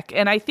your back.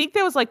 And I think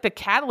that was like the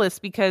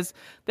catalyst because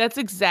that's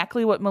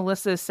exactly what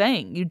Melissa is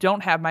saying. You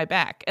don't have my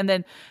back. And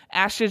then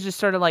Astrid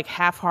just sort of like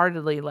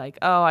half-heartedly like,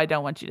 oh, I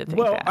don't want you to think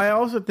that.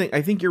 Well,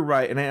 I think you're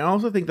right. And I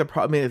also think the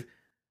problem is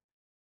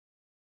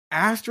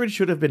Astrid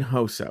should have been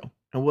Hoso.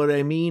 And what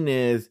I mean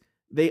is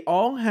they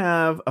all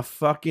have a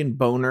fucking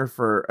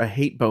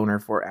hate boner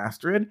for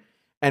Astrid.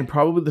 And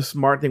probably the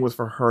smart thing was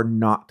for her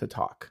not to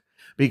talk.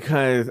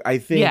 Because I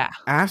think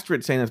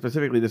Astrid saying that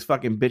specifically, this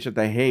fucking bitch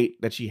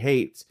that she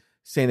hates,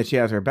 saying that she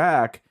has her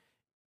back,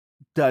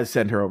 does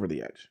send her over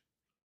the edge.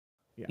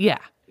 Yeah.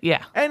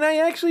 And I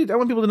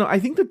want people to know, I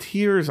think the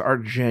tears are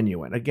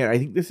genuine. Again, I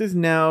think this is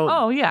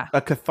now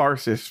a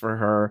catharsis for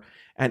her.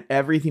 And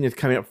everything is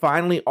coming up.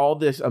 Finally, all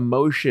this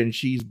emotion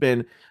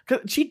because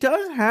she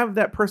does have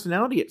that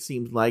personality, it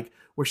seems like,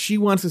 where she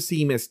wants to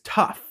seem as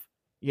tough.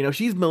 You know,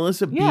 she's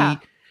Melissa B. Yeah.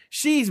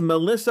 She's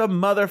Melissa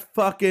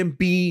motherfucking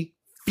B.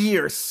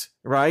 Fierce,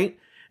 right?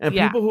 And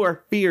people who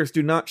are fierce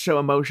do not show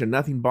emotion.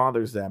 Nothing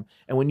bothers them.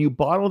 And when you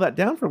bottle that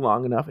down for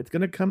long enough, it's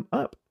going to come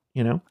up,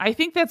 you know? I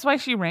think that's why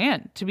she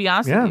ran, to be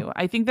honest with you.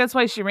 I think that's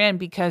why she ran,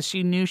 because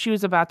she knew she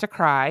was about to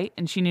cry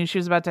and she knew she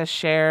was about to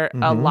share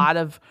a lot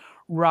of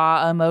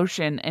raw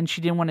emotion, and she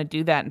didn't want to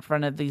do that in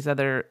front of these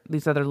other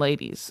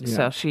ladies.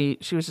 So she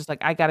was just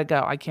like, I got to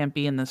go. I can't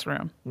be in this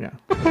room. Yeah.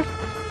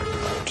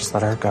 Just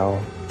let her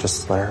go.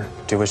 Just let her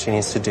do what she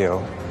needs to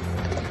do.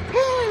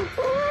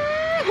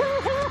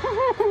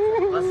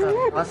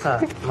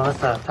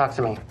 Melissa, talk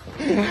to me.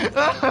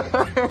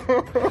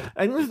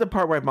 And this is the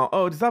part where I'm all,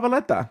 oh, it's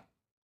Zavaleta.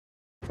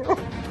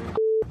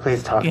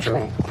 Please talk to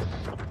me.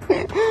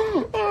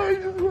 I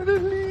just want to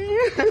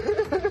leave.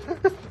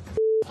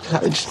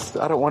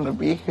 I don't want to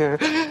be here.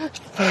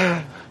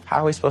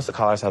 How are we supposed to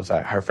call ourselves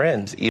her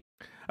friends?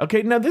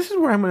 Okay, now this is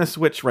where I'm going to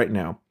switch right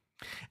now.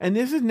 And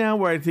this is now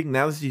where I think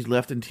now that she's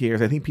left in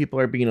tears, I think people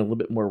are being a little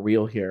bit more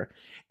real here.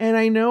 And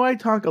I know I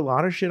talk a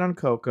lot of shit on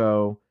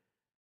Coco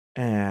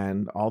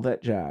and all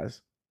that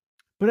jazz.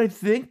 But I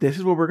think this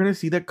is where we're going to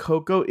see that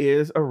Coco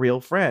is a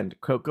real friend.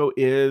 Coco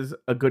is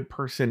a good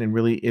person and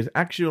really is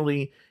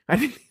actually, I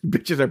think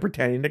bitches are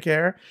pretending to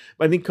care,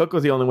 but I think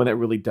Coco's the only one that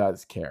really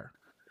does care,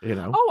 you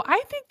know? Oh,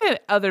 I think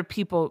that other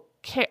people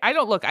care. I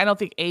don't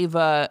think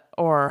Ava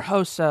or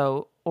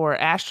Hoso or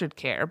Astrid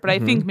care, but I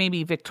think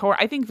maybe Victoria.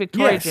 I think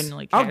Victoria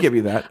genuinely cares. I'll give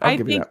you that.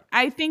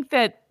 I think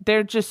that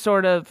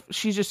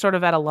she's just sort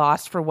of at a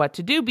loss for what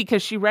to do,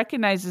 because she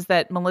recognizes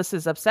that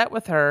Melissa's upset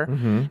with her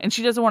and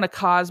she doesn't want to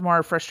cause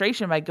more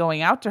frustration by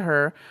going out to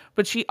her,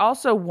 but she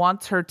also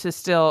wants her to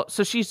still,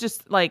 so she's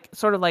just like,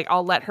 sort of like,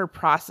 I'll let her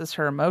process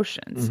her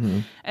emotions.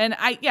 And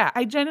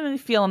I genuinely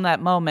feel in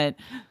that moment,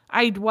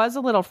 I was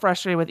a little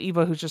frustrated with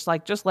Eva, who's just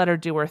like, just let her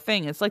do her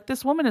thing. It's like,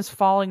 this woman is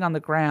falling on the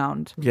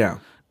ground. Yeah.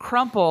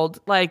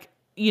 Crumpled, like,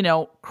 you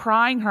know,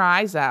 crying her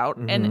eyes out.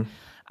 And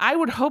I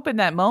would hope in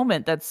that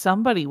moment that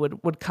somebody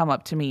would come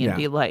up to me and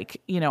be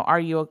like, you know, are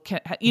you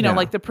okay? You know,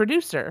 like the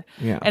producer.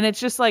 Yeah. And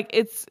it's just like,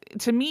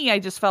 to me, I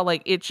just felt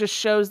like it just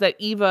shows that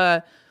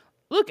Eva,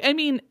 look, I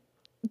mean,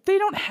 they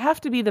don't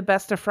have to be the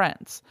best of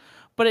friends,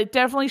 but it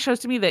definitely shows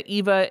to me that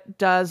Eva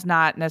does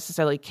not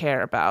necessarily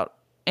care about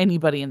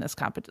anybody in this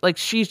competition. Like,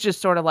 she's just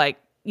sort of like,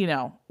 you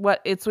know,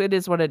 it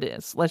is what it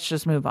is. Let's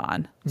just move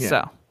on. Yeah.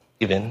 So.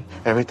 Even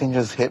everything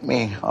just hit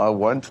me all at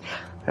once.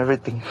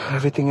 Everything.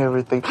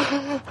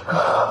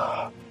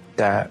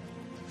 That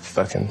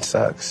fucking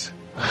sucks.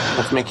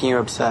 What's making you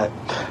upset?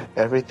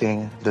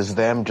 Everything. Just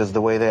them, just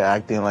the way they're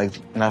acting, like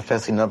not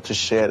fessing up to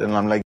shit. And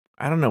I'm like,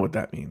 I don't know what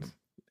that means.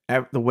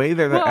 The way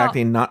they're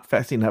acting, not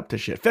fessing up to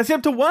shit. Fessing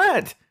up to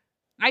what?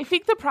 I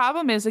think the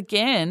problem is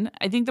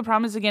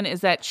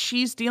that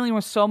she's dealing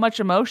with so much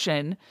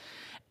emotion,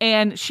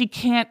 and she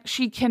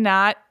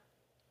cannot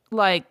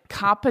like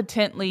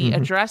competently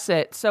address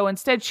it. So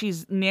instead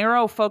she's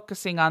narrow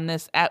focusing on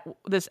this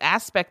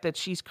aspect that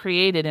she's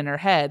created in her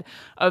head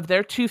of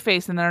their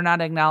two-faced, and they're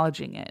not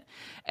acknowledging it.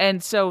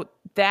 And so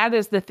that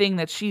is the thing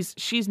that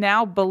she's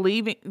now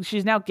believing.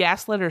 She's now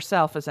gaslit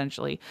herself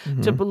essentially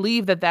to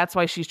believe that that's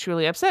why she's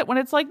truly upset, when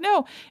it's like,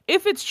 no,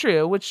 if it's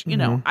true, which, you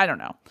know, I don't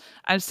know,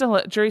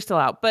 jury's still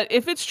out, but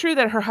if it's true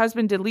that her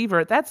husband did leave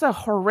her, that's an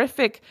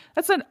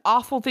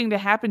awful thing to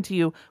happen to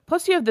you.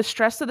 Plus you have the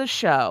stress of the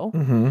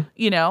show,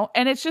 you know,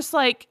 and it's just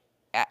like,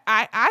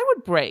 I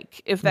would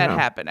break if that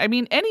happened. I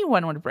mean,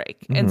 anyone would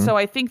break. And so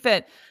I think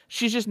that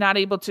she's not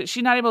able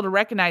to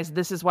recognize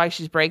this is why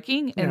she's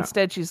breaking. And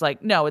instead she's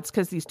like, no, it's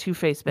because these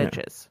two-faced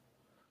bitches.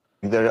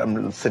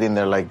 I'm sitting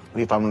there like,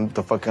 if I'm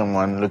the fucking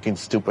one looking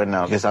stupid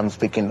now, because I'm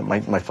speaking my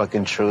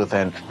fucking truth,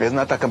 and it's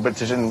not that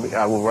competition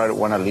I would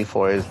want to leave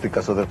for. It's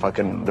because of their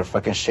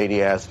fucking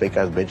shady ass, fake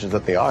ass bitches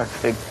that they are.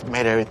 They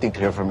made everything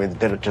clear for me.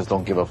 They just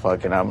don't give a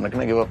fuck, and I'm not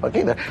gonna give a fuck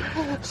either.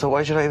 So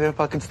why should I even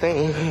fucking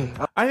stay?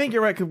 I think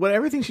you're right, because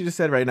everything she just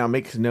said right now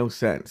makes no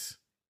sense.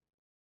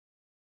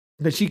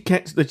 They're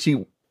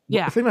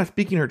not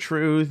speaking her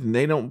truth, and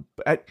they don't.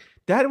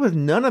 That was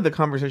none of the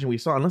conversation we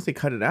saw, unless they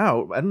cut it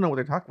out. I don't know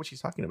what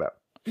she's talking about.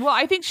 Well,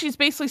 I think she's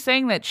basically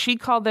saying that she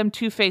called them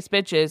two-faced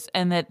bitches,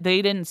 and that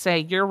they didn't say,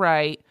 you're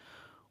right,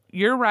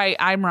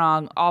 I'm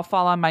wrong, I'll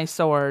fall on my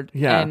sword.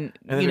 Yeah, and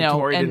then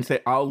Victoria didn't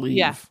say, I'll leave.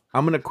 Yeah.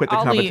 I'm going to quit the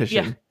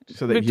competition.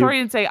 So that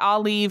Victoria didn't say,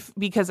 I'll leave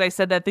because I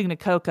said that thing to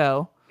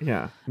Coco.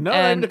 Yeah. No,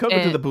 and to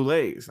Coco, to the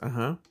Boulets.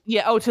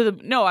 Yeah. Oh,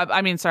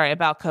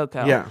 about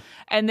Coco. Yeah.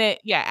 And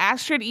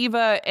Astrid,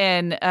 Eva,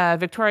 and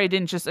Victoria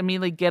didn't just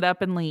immediately get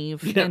up and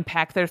leave and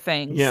pack their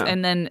things. Yeah.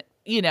 And then,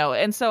 you know,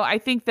 and so I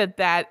think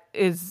that's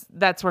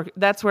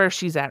where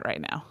she's at right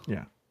now.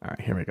 Yeah. All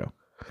right, here we go.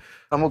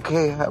 I'm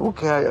okay.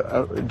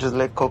 I just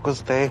let Coco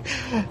stay.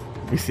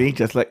 You see,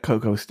 just let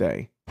Coco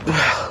stay.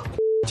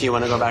 Do you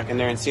want to go back in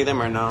there and see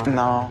them or no?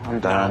 No, I'm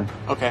done.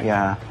 No. Okay.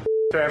 Yeah.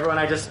 For everyone,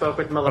 I just spoke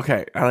with Melissa.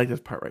 Okay, I like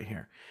this part right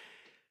here.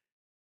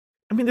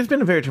 I mean, there's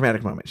been a very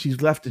dramatic moment.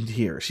 She's left in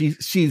tears.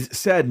 She's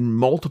said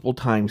multiple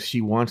times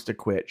she wants to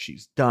quit.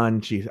 She's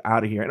done. She's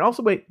out of here. And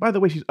also, by the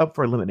way, she's up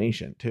for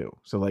elimination too.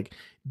 So like,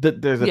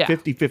 there's a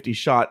 50-50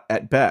 shot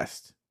at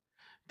best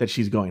that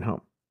she's going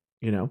home,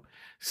 you know?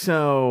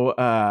 So,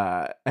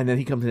 and then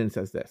he comes in and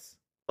says this.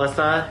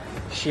 Melissa,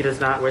 she does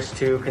not wish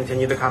to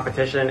continue the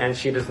competition, and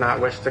she does not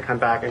wish to come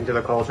back into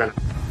the cauldron.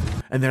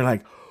 And they're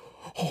like,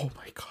 oh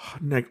my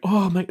God. And like,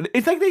 oh my,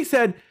 it's like they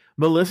said,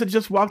 Melissa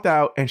just walked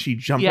out and she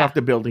jumped off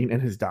the building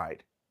and has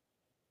died.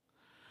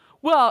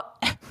 Well,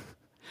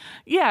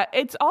 yeah,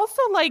 it's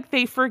also like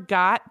they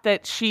forgot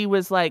that she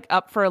was like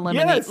up for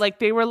elimination. Yes. Like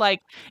they were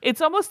like,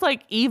 it's almost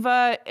like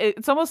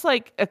it's almost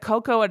like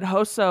Coco and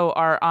Hoso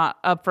are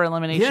up for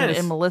elimination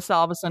and Melissa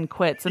all of a sudden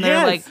quits. And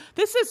they're like,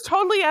 this is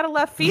totally out of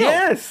left field.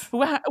 Yes.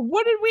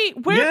 What did we,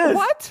 where,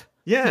 what?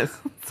 Yes.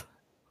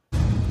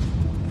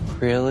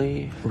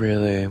 Really?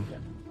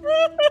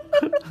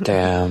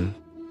 Damn.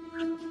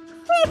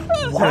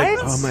 What?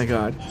 Oh my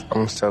God.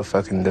 I'm so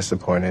fucking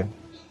disappointed.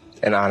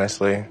 And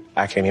honestly,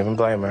 I can't even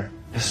blame her.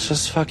 This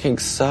just fucking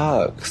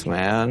sucks,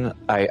 man.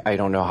 I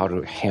don't know how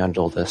to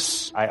handle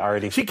this.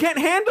 She can't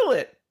handle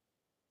it.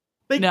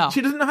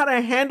 She doesn't know how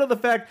to handle the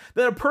fact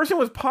that a person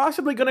was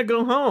possibly going to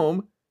go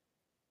home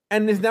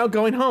and is now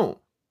going home.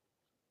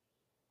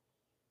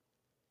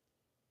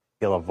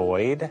 Feel a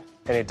void,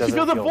 and it doesn't. She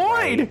feels a feel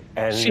void. Right.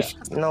 And you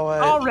know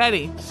what?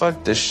 Already.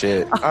 Fuck this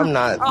shit. I'm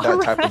not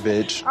that type of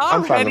bitch.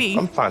 I'm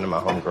finding my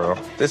homegirl.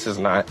 This is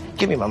not.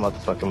 Give me my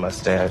motherfucking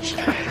mustache.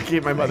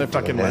 Give my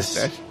motherfucking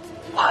mustache.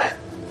 What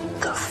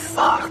the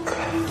fuck?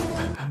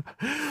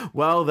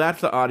 Well,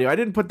 that's the audio. I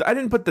didn't put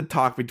the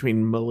talk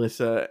between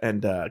Melissa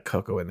and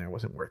Coco in there. It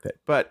wasn't worth it.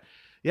 But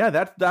yeah,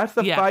 that's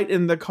the fight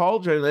in the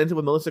cauldron. It ends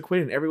with Melissa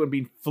quitting and everyone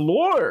being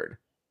floored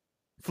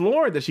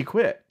that she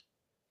quit.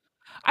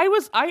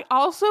 I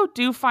also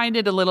do find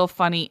it a little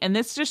funny, and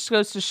this just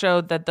goes to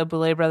show that the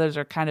Boulet brothers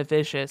are kind of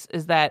vicious,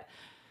 is that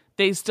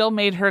they still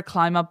made her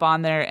climb up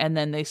on there and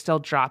then they still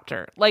dropped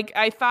her. Like,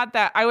 I thought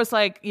that, I was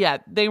like, yeah,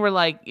 they were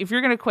like, if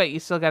you're going to quit, you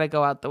still got to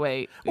go out the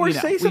way. Or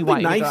say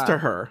something nice to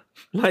her.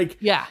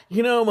 Like,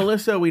 you know,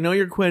 Melissa, we know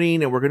you're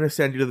quitting and we're going to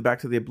send you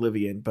back to the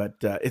oblivion, but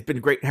it's been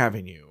great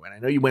having you. And I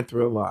know you went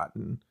through a lot.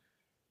 And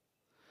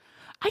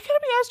I gotta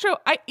be Astro.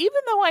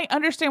 Even though I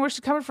understand where she's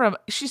coming from,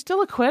 she's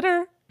still a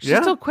quitter. She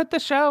still quit the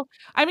show.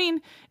 I mean,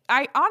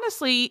 I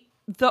honestly,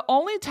 the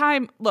only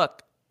time I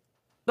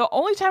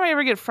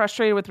ever get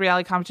frustrated with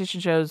reality competition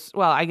shows,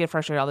 well, I get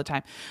frustrated all the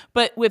time,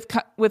 but with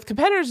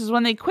competitors is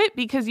when they quit,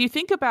 because you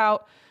think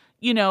about,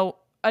 you know,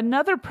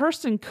 another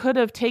person could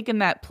have taken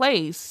that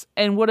place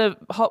and would have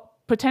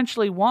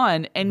potentially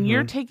won, and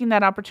you're taking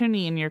that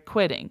opportunity and you're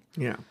quitting.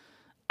 Yeah.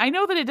 I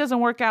know that it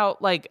doesn't work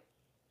out like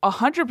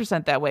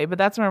 100% that way, but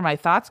that's where my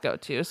thoughts go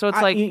to. So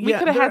it's like, we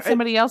could have had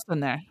somebody else in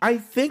there. I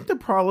think the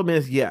problem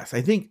is, yes,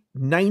 I think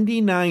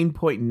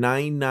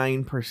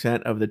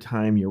 99.99% of the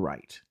time you're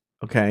right.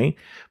 Okay.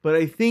 But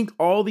I think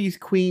all these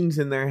queens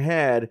in their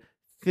head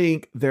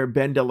think they're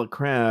Ben de la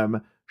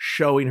Creme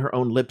showing her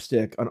own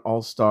lipstick on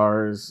All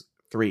Stars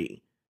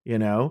 3, you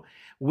know,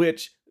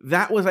 which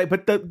that was like,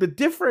 but the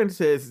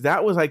difference is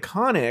that was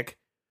iconic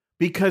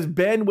because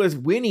Ben was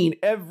winning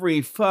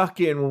every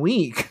fucking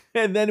week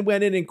and then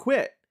went in and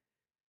quit.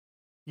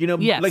 You know,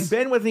 like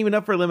Ben wasn't even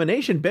up for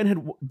elimination. Ben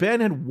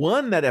had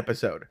won that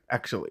episode,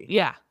 actually.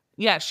 Yeah.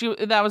 Yeah.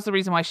 That was the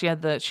reason why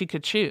she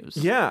could choose.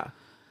 Yeah.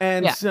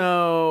 And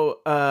so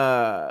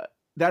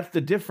that's the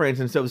difference.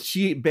 And so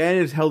Ben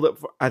is held up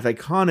as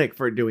iconic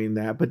for doing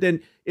that. But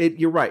then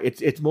you're right.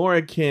 It's more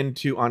akin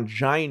to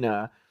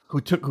Ongina,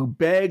 who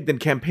begged and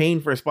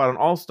campaigned for a spot on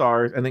All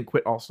Stars and then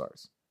quit All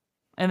Stars.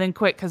 And then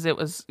quit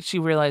because she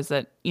realized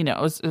that, you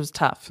know, it was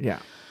tough. Yeah.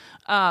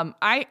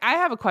 I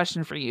have a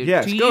question for you.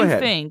 Yes, go ahead.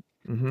 Think?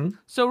 Mm-hmm.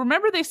 So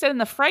remember they said in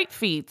the Fright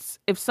Feats,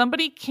 if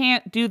somebody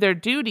can't do their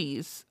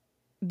duties,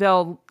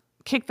 they'll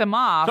kick them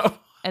off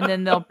and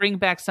then they'll bring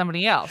back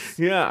somebody else.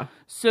 Yeah.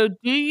 So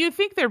do you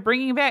think they're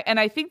bringing back?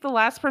 And I think the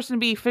last person to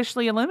be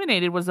officially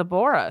eliminated was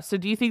Abora. So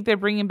do you think they're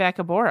bringing back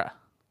Abora?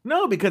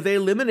 No, because they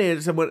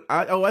eliminated someone.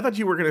 I thought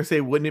you were going to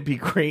say, wouldn't it be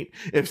great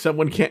if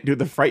someone can't do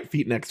the Fright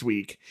Feat next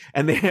week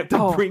and they have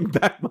to bring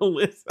back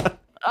Melissa?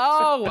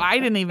 Oh, I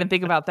didn't even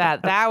think about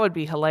that. That would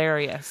be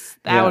hilarious.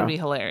 That would be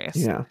hilarious.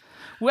 Yeah.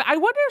 Well, I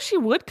wonder if she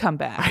would come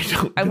back. I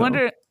don't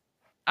know.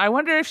 I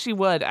wonder if she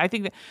would. I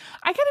think that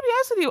I gotta be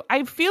honest with you.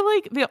 I feel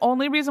like the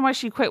only reason why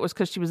she quit was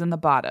because she was in the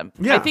bottom.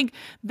 Yeah. I think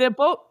they're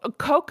both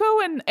Coco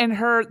and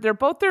her. Their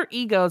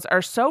egos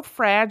are so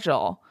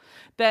fragile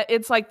that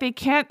it's like they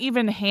can't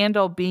even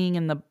handle being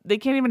in the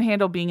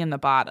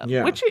bottom.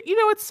 Yeah. Which, you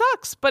know, it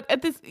sucks. But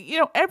at this, you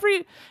know,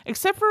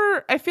 except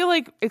for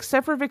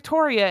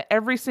Victoria,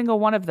 every single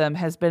one of them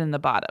has been in the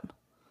bottom.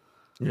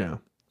 Yeah.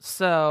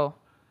 So.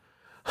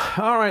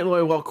 All right,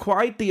 Lloyd. Well,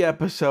 quite the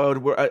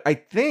episode. I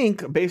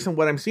think, based on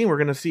what I'm seeing, we're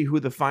going to see who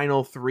the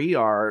final 3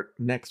 are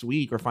next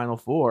week, or final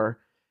 4,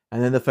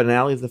 and then the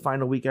finale is the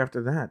final week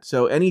after that.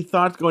 So, any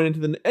thoughts going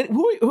into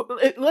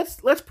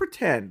let's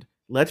pretend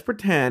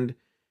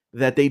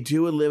that they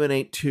do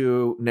eliminate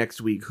 2 next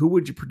week. Who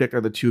would you predict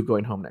are the 2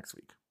 going home next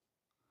week?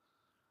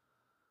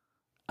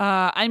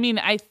 I mean,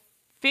 I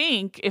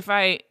think if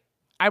I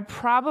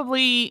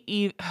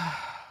probably.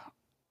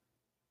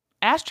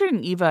 Astrid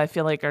and Eva, I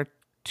feel like, are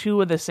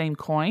two of the same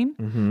coin.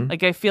 Mm-hmm.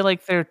 Like, I feel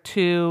like they're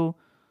two.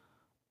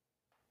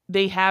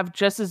 They have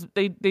just as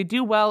they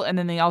do well, and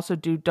then they also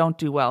don't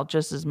do well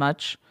just as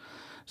much.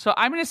 So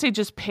I'm going to say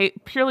just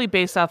purely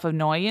based off of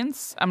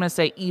annoyance, I'm going to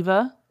say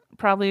Eva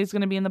probably is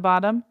going to be in the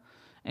bottom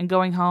and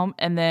going home.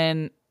 And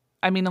then,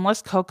 I mean,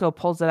 unless Coco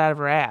pulls it out of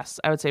her ass,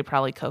 I would say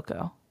probably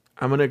Coco.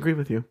 I'm going to agree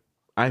with you.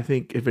 I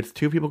think if it's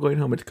two people going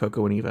home, it's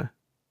Coco and Eva.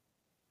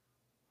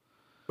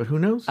 But who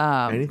knows?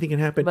 Anything can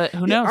happen. But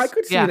who knows? I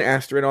could see an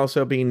Astrid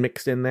also being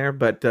mixed in there,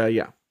 but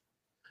yeah.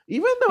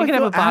 Even though I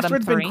feel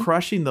Astrid's been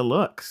crushing the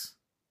looks.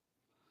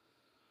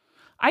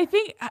 I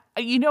think,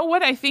 you know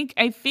what? I think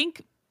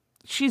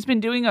she's been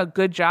doing a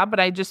good job,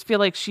 but I just feel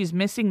like she's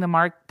missing the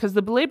mark because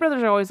the Boulet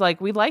brothers are always like,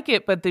 we like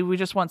it, but we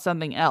just want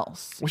something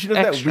else. Well, she does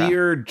that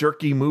weird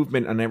jerky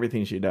movement on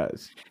everything she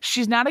does.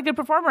 She's not a good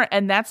performer,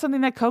 and that's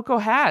something that Coco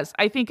has.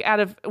 I think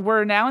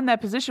we're now in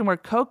that position where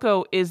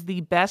Coco is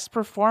the best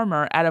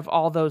performer out of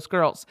all those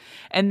girls,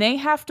 and they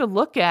have to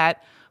look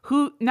at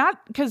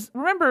because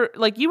remember,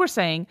 like you were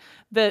saying,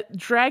 the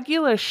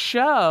Dragula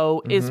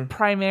show is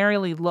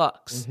primarily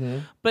looks,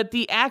 but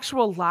the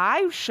actual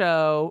live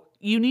show,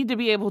 you need to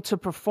be able to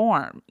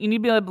perform. You need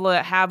to be able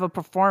to have a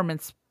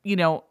performance,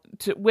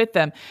 with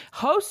them.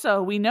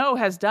 Hoso, we know,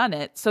 has done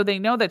it, so they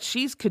know that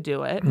she's could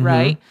do it,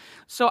 right?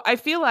 So I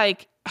feel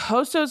like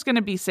Hoso's going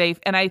to be safe,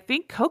 and I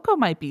think Coco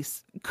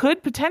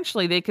could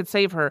potentially, they could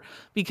save her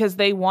because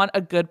they want a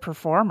good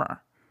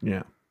performer.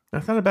 Yeah.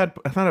 That's not a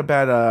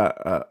bad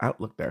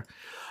outlook there.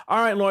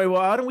 All right, Lori.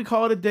 Well, why don't we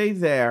call it a day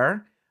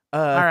there?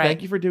 All right.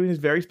 Thank you for doing this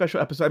very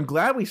special episode. I'm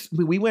glad we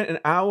went an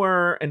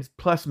hour and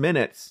plus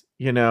minutes.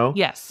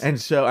 Yes.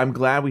 And so I'm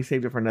glad we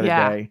saved it for another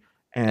day.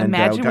 And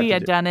imagine we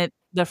had done it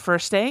the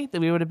first day, that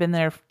we would have been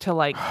there till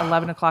like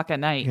 11 o'clock at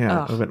night. Yeah,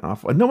 it would have been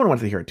awful. No one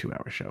wants to hear a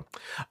 2-hour show.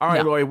 All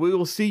right, Lori. We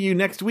will see you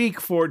next week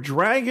for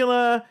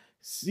Dragula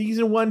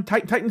season 1,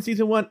 Titan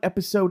season 1,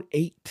 episode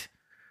 8,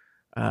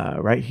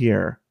 right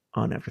here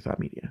on Afterthought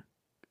Media.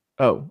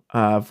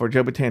 For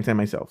Joe Batance and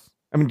myself.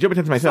 Joe Batance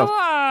and myself. So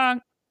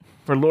long.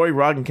 For Lori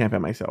Roggenkamp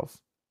and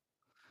myself.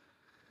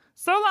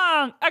 So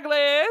long,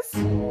 uglies.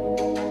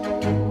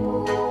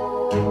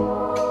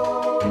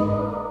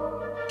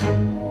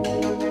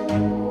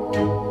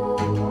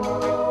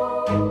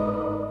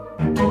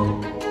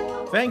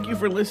 Thank you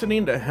for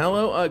listening to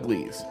Hello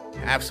Uglies.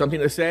 Have something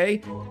to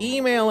say?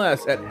 Email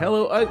us at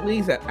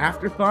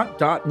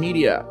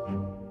hellouglies@afterthought.media.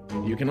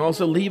 You can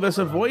also leave us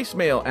a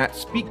voicemail at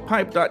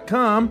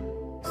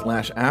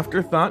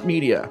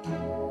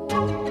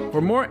speakpipe.com/afterthoughtmedia.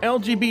 For more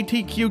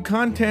LGBTQ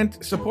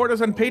content, support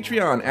us on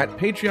Patreon at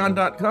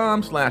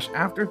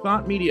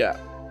patreon.com/afterthoughtmedia.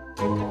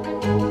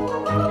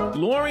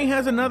 Lori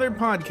has another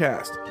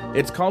podcast.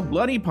 It's called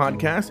Bloody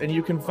Podcast, and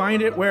you can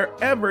find it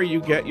wherever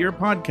you get your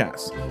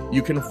podcasts.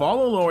 You can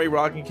follow Lori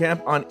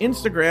Roggenkamp on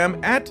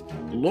Instagram at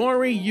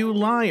Lori U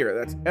Liar.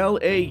 That's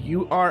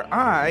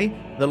LAURI,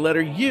 the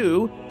letter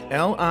U,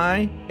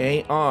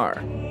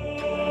 LIAR.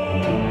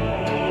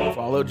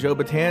 Follow Joe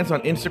Batance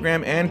on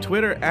Instagram and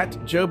Twitter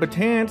at Joe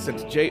Batance.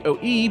 That's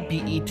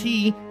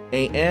JoeBetance.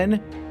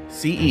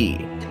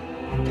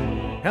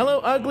 Hello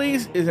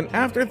Uglies is an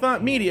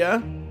Afterthought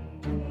Media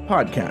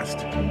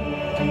podcast.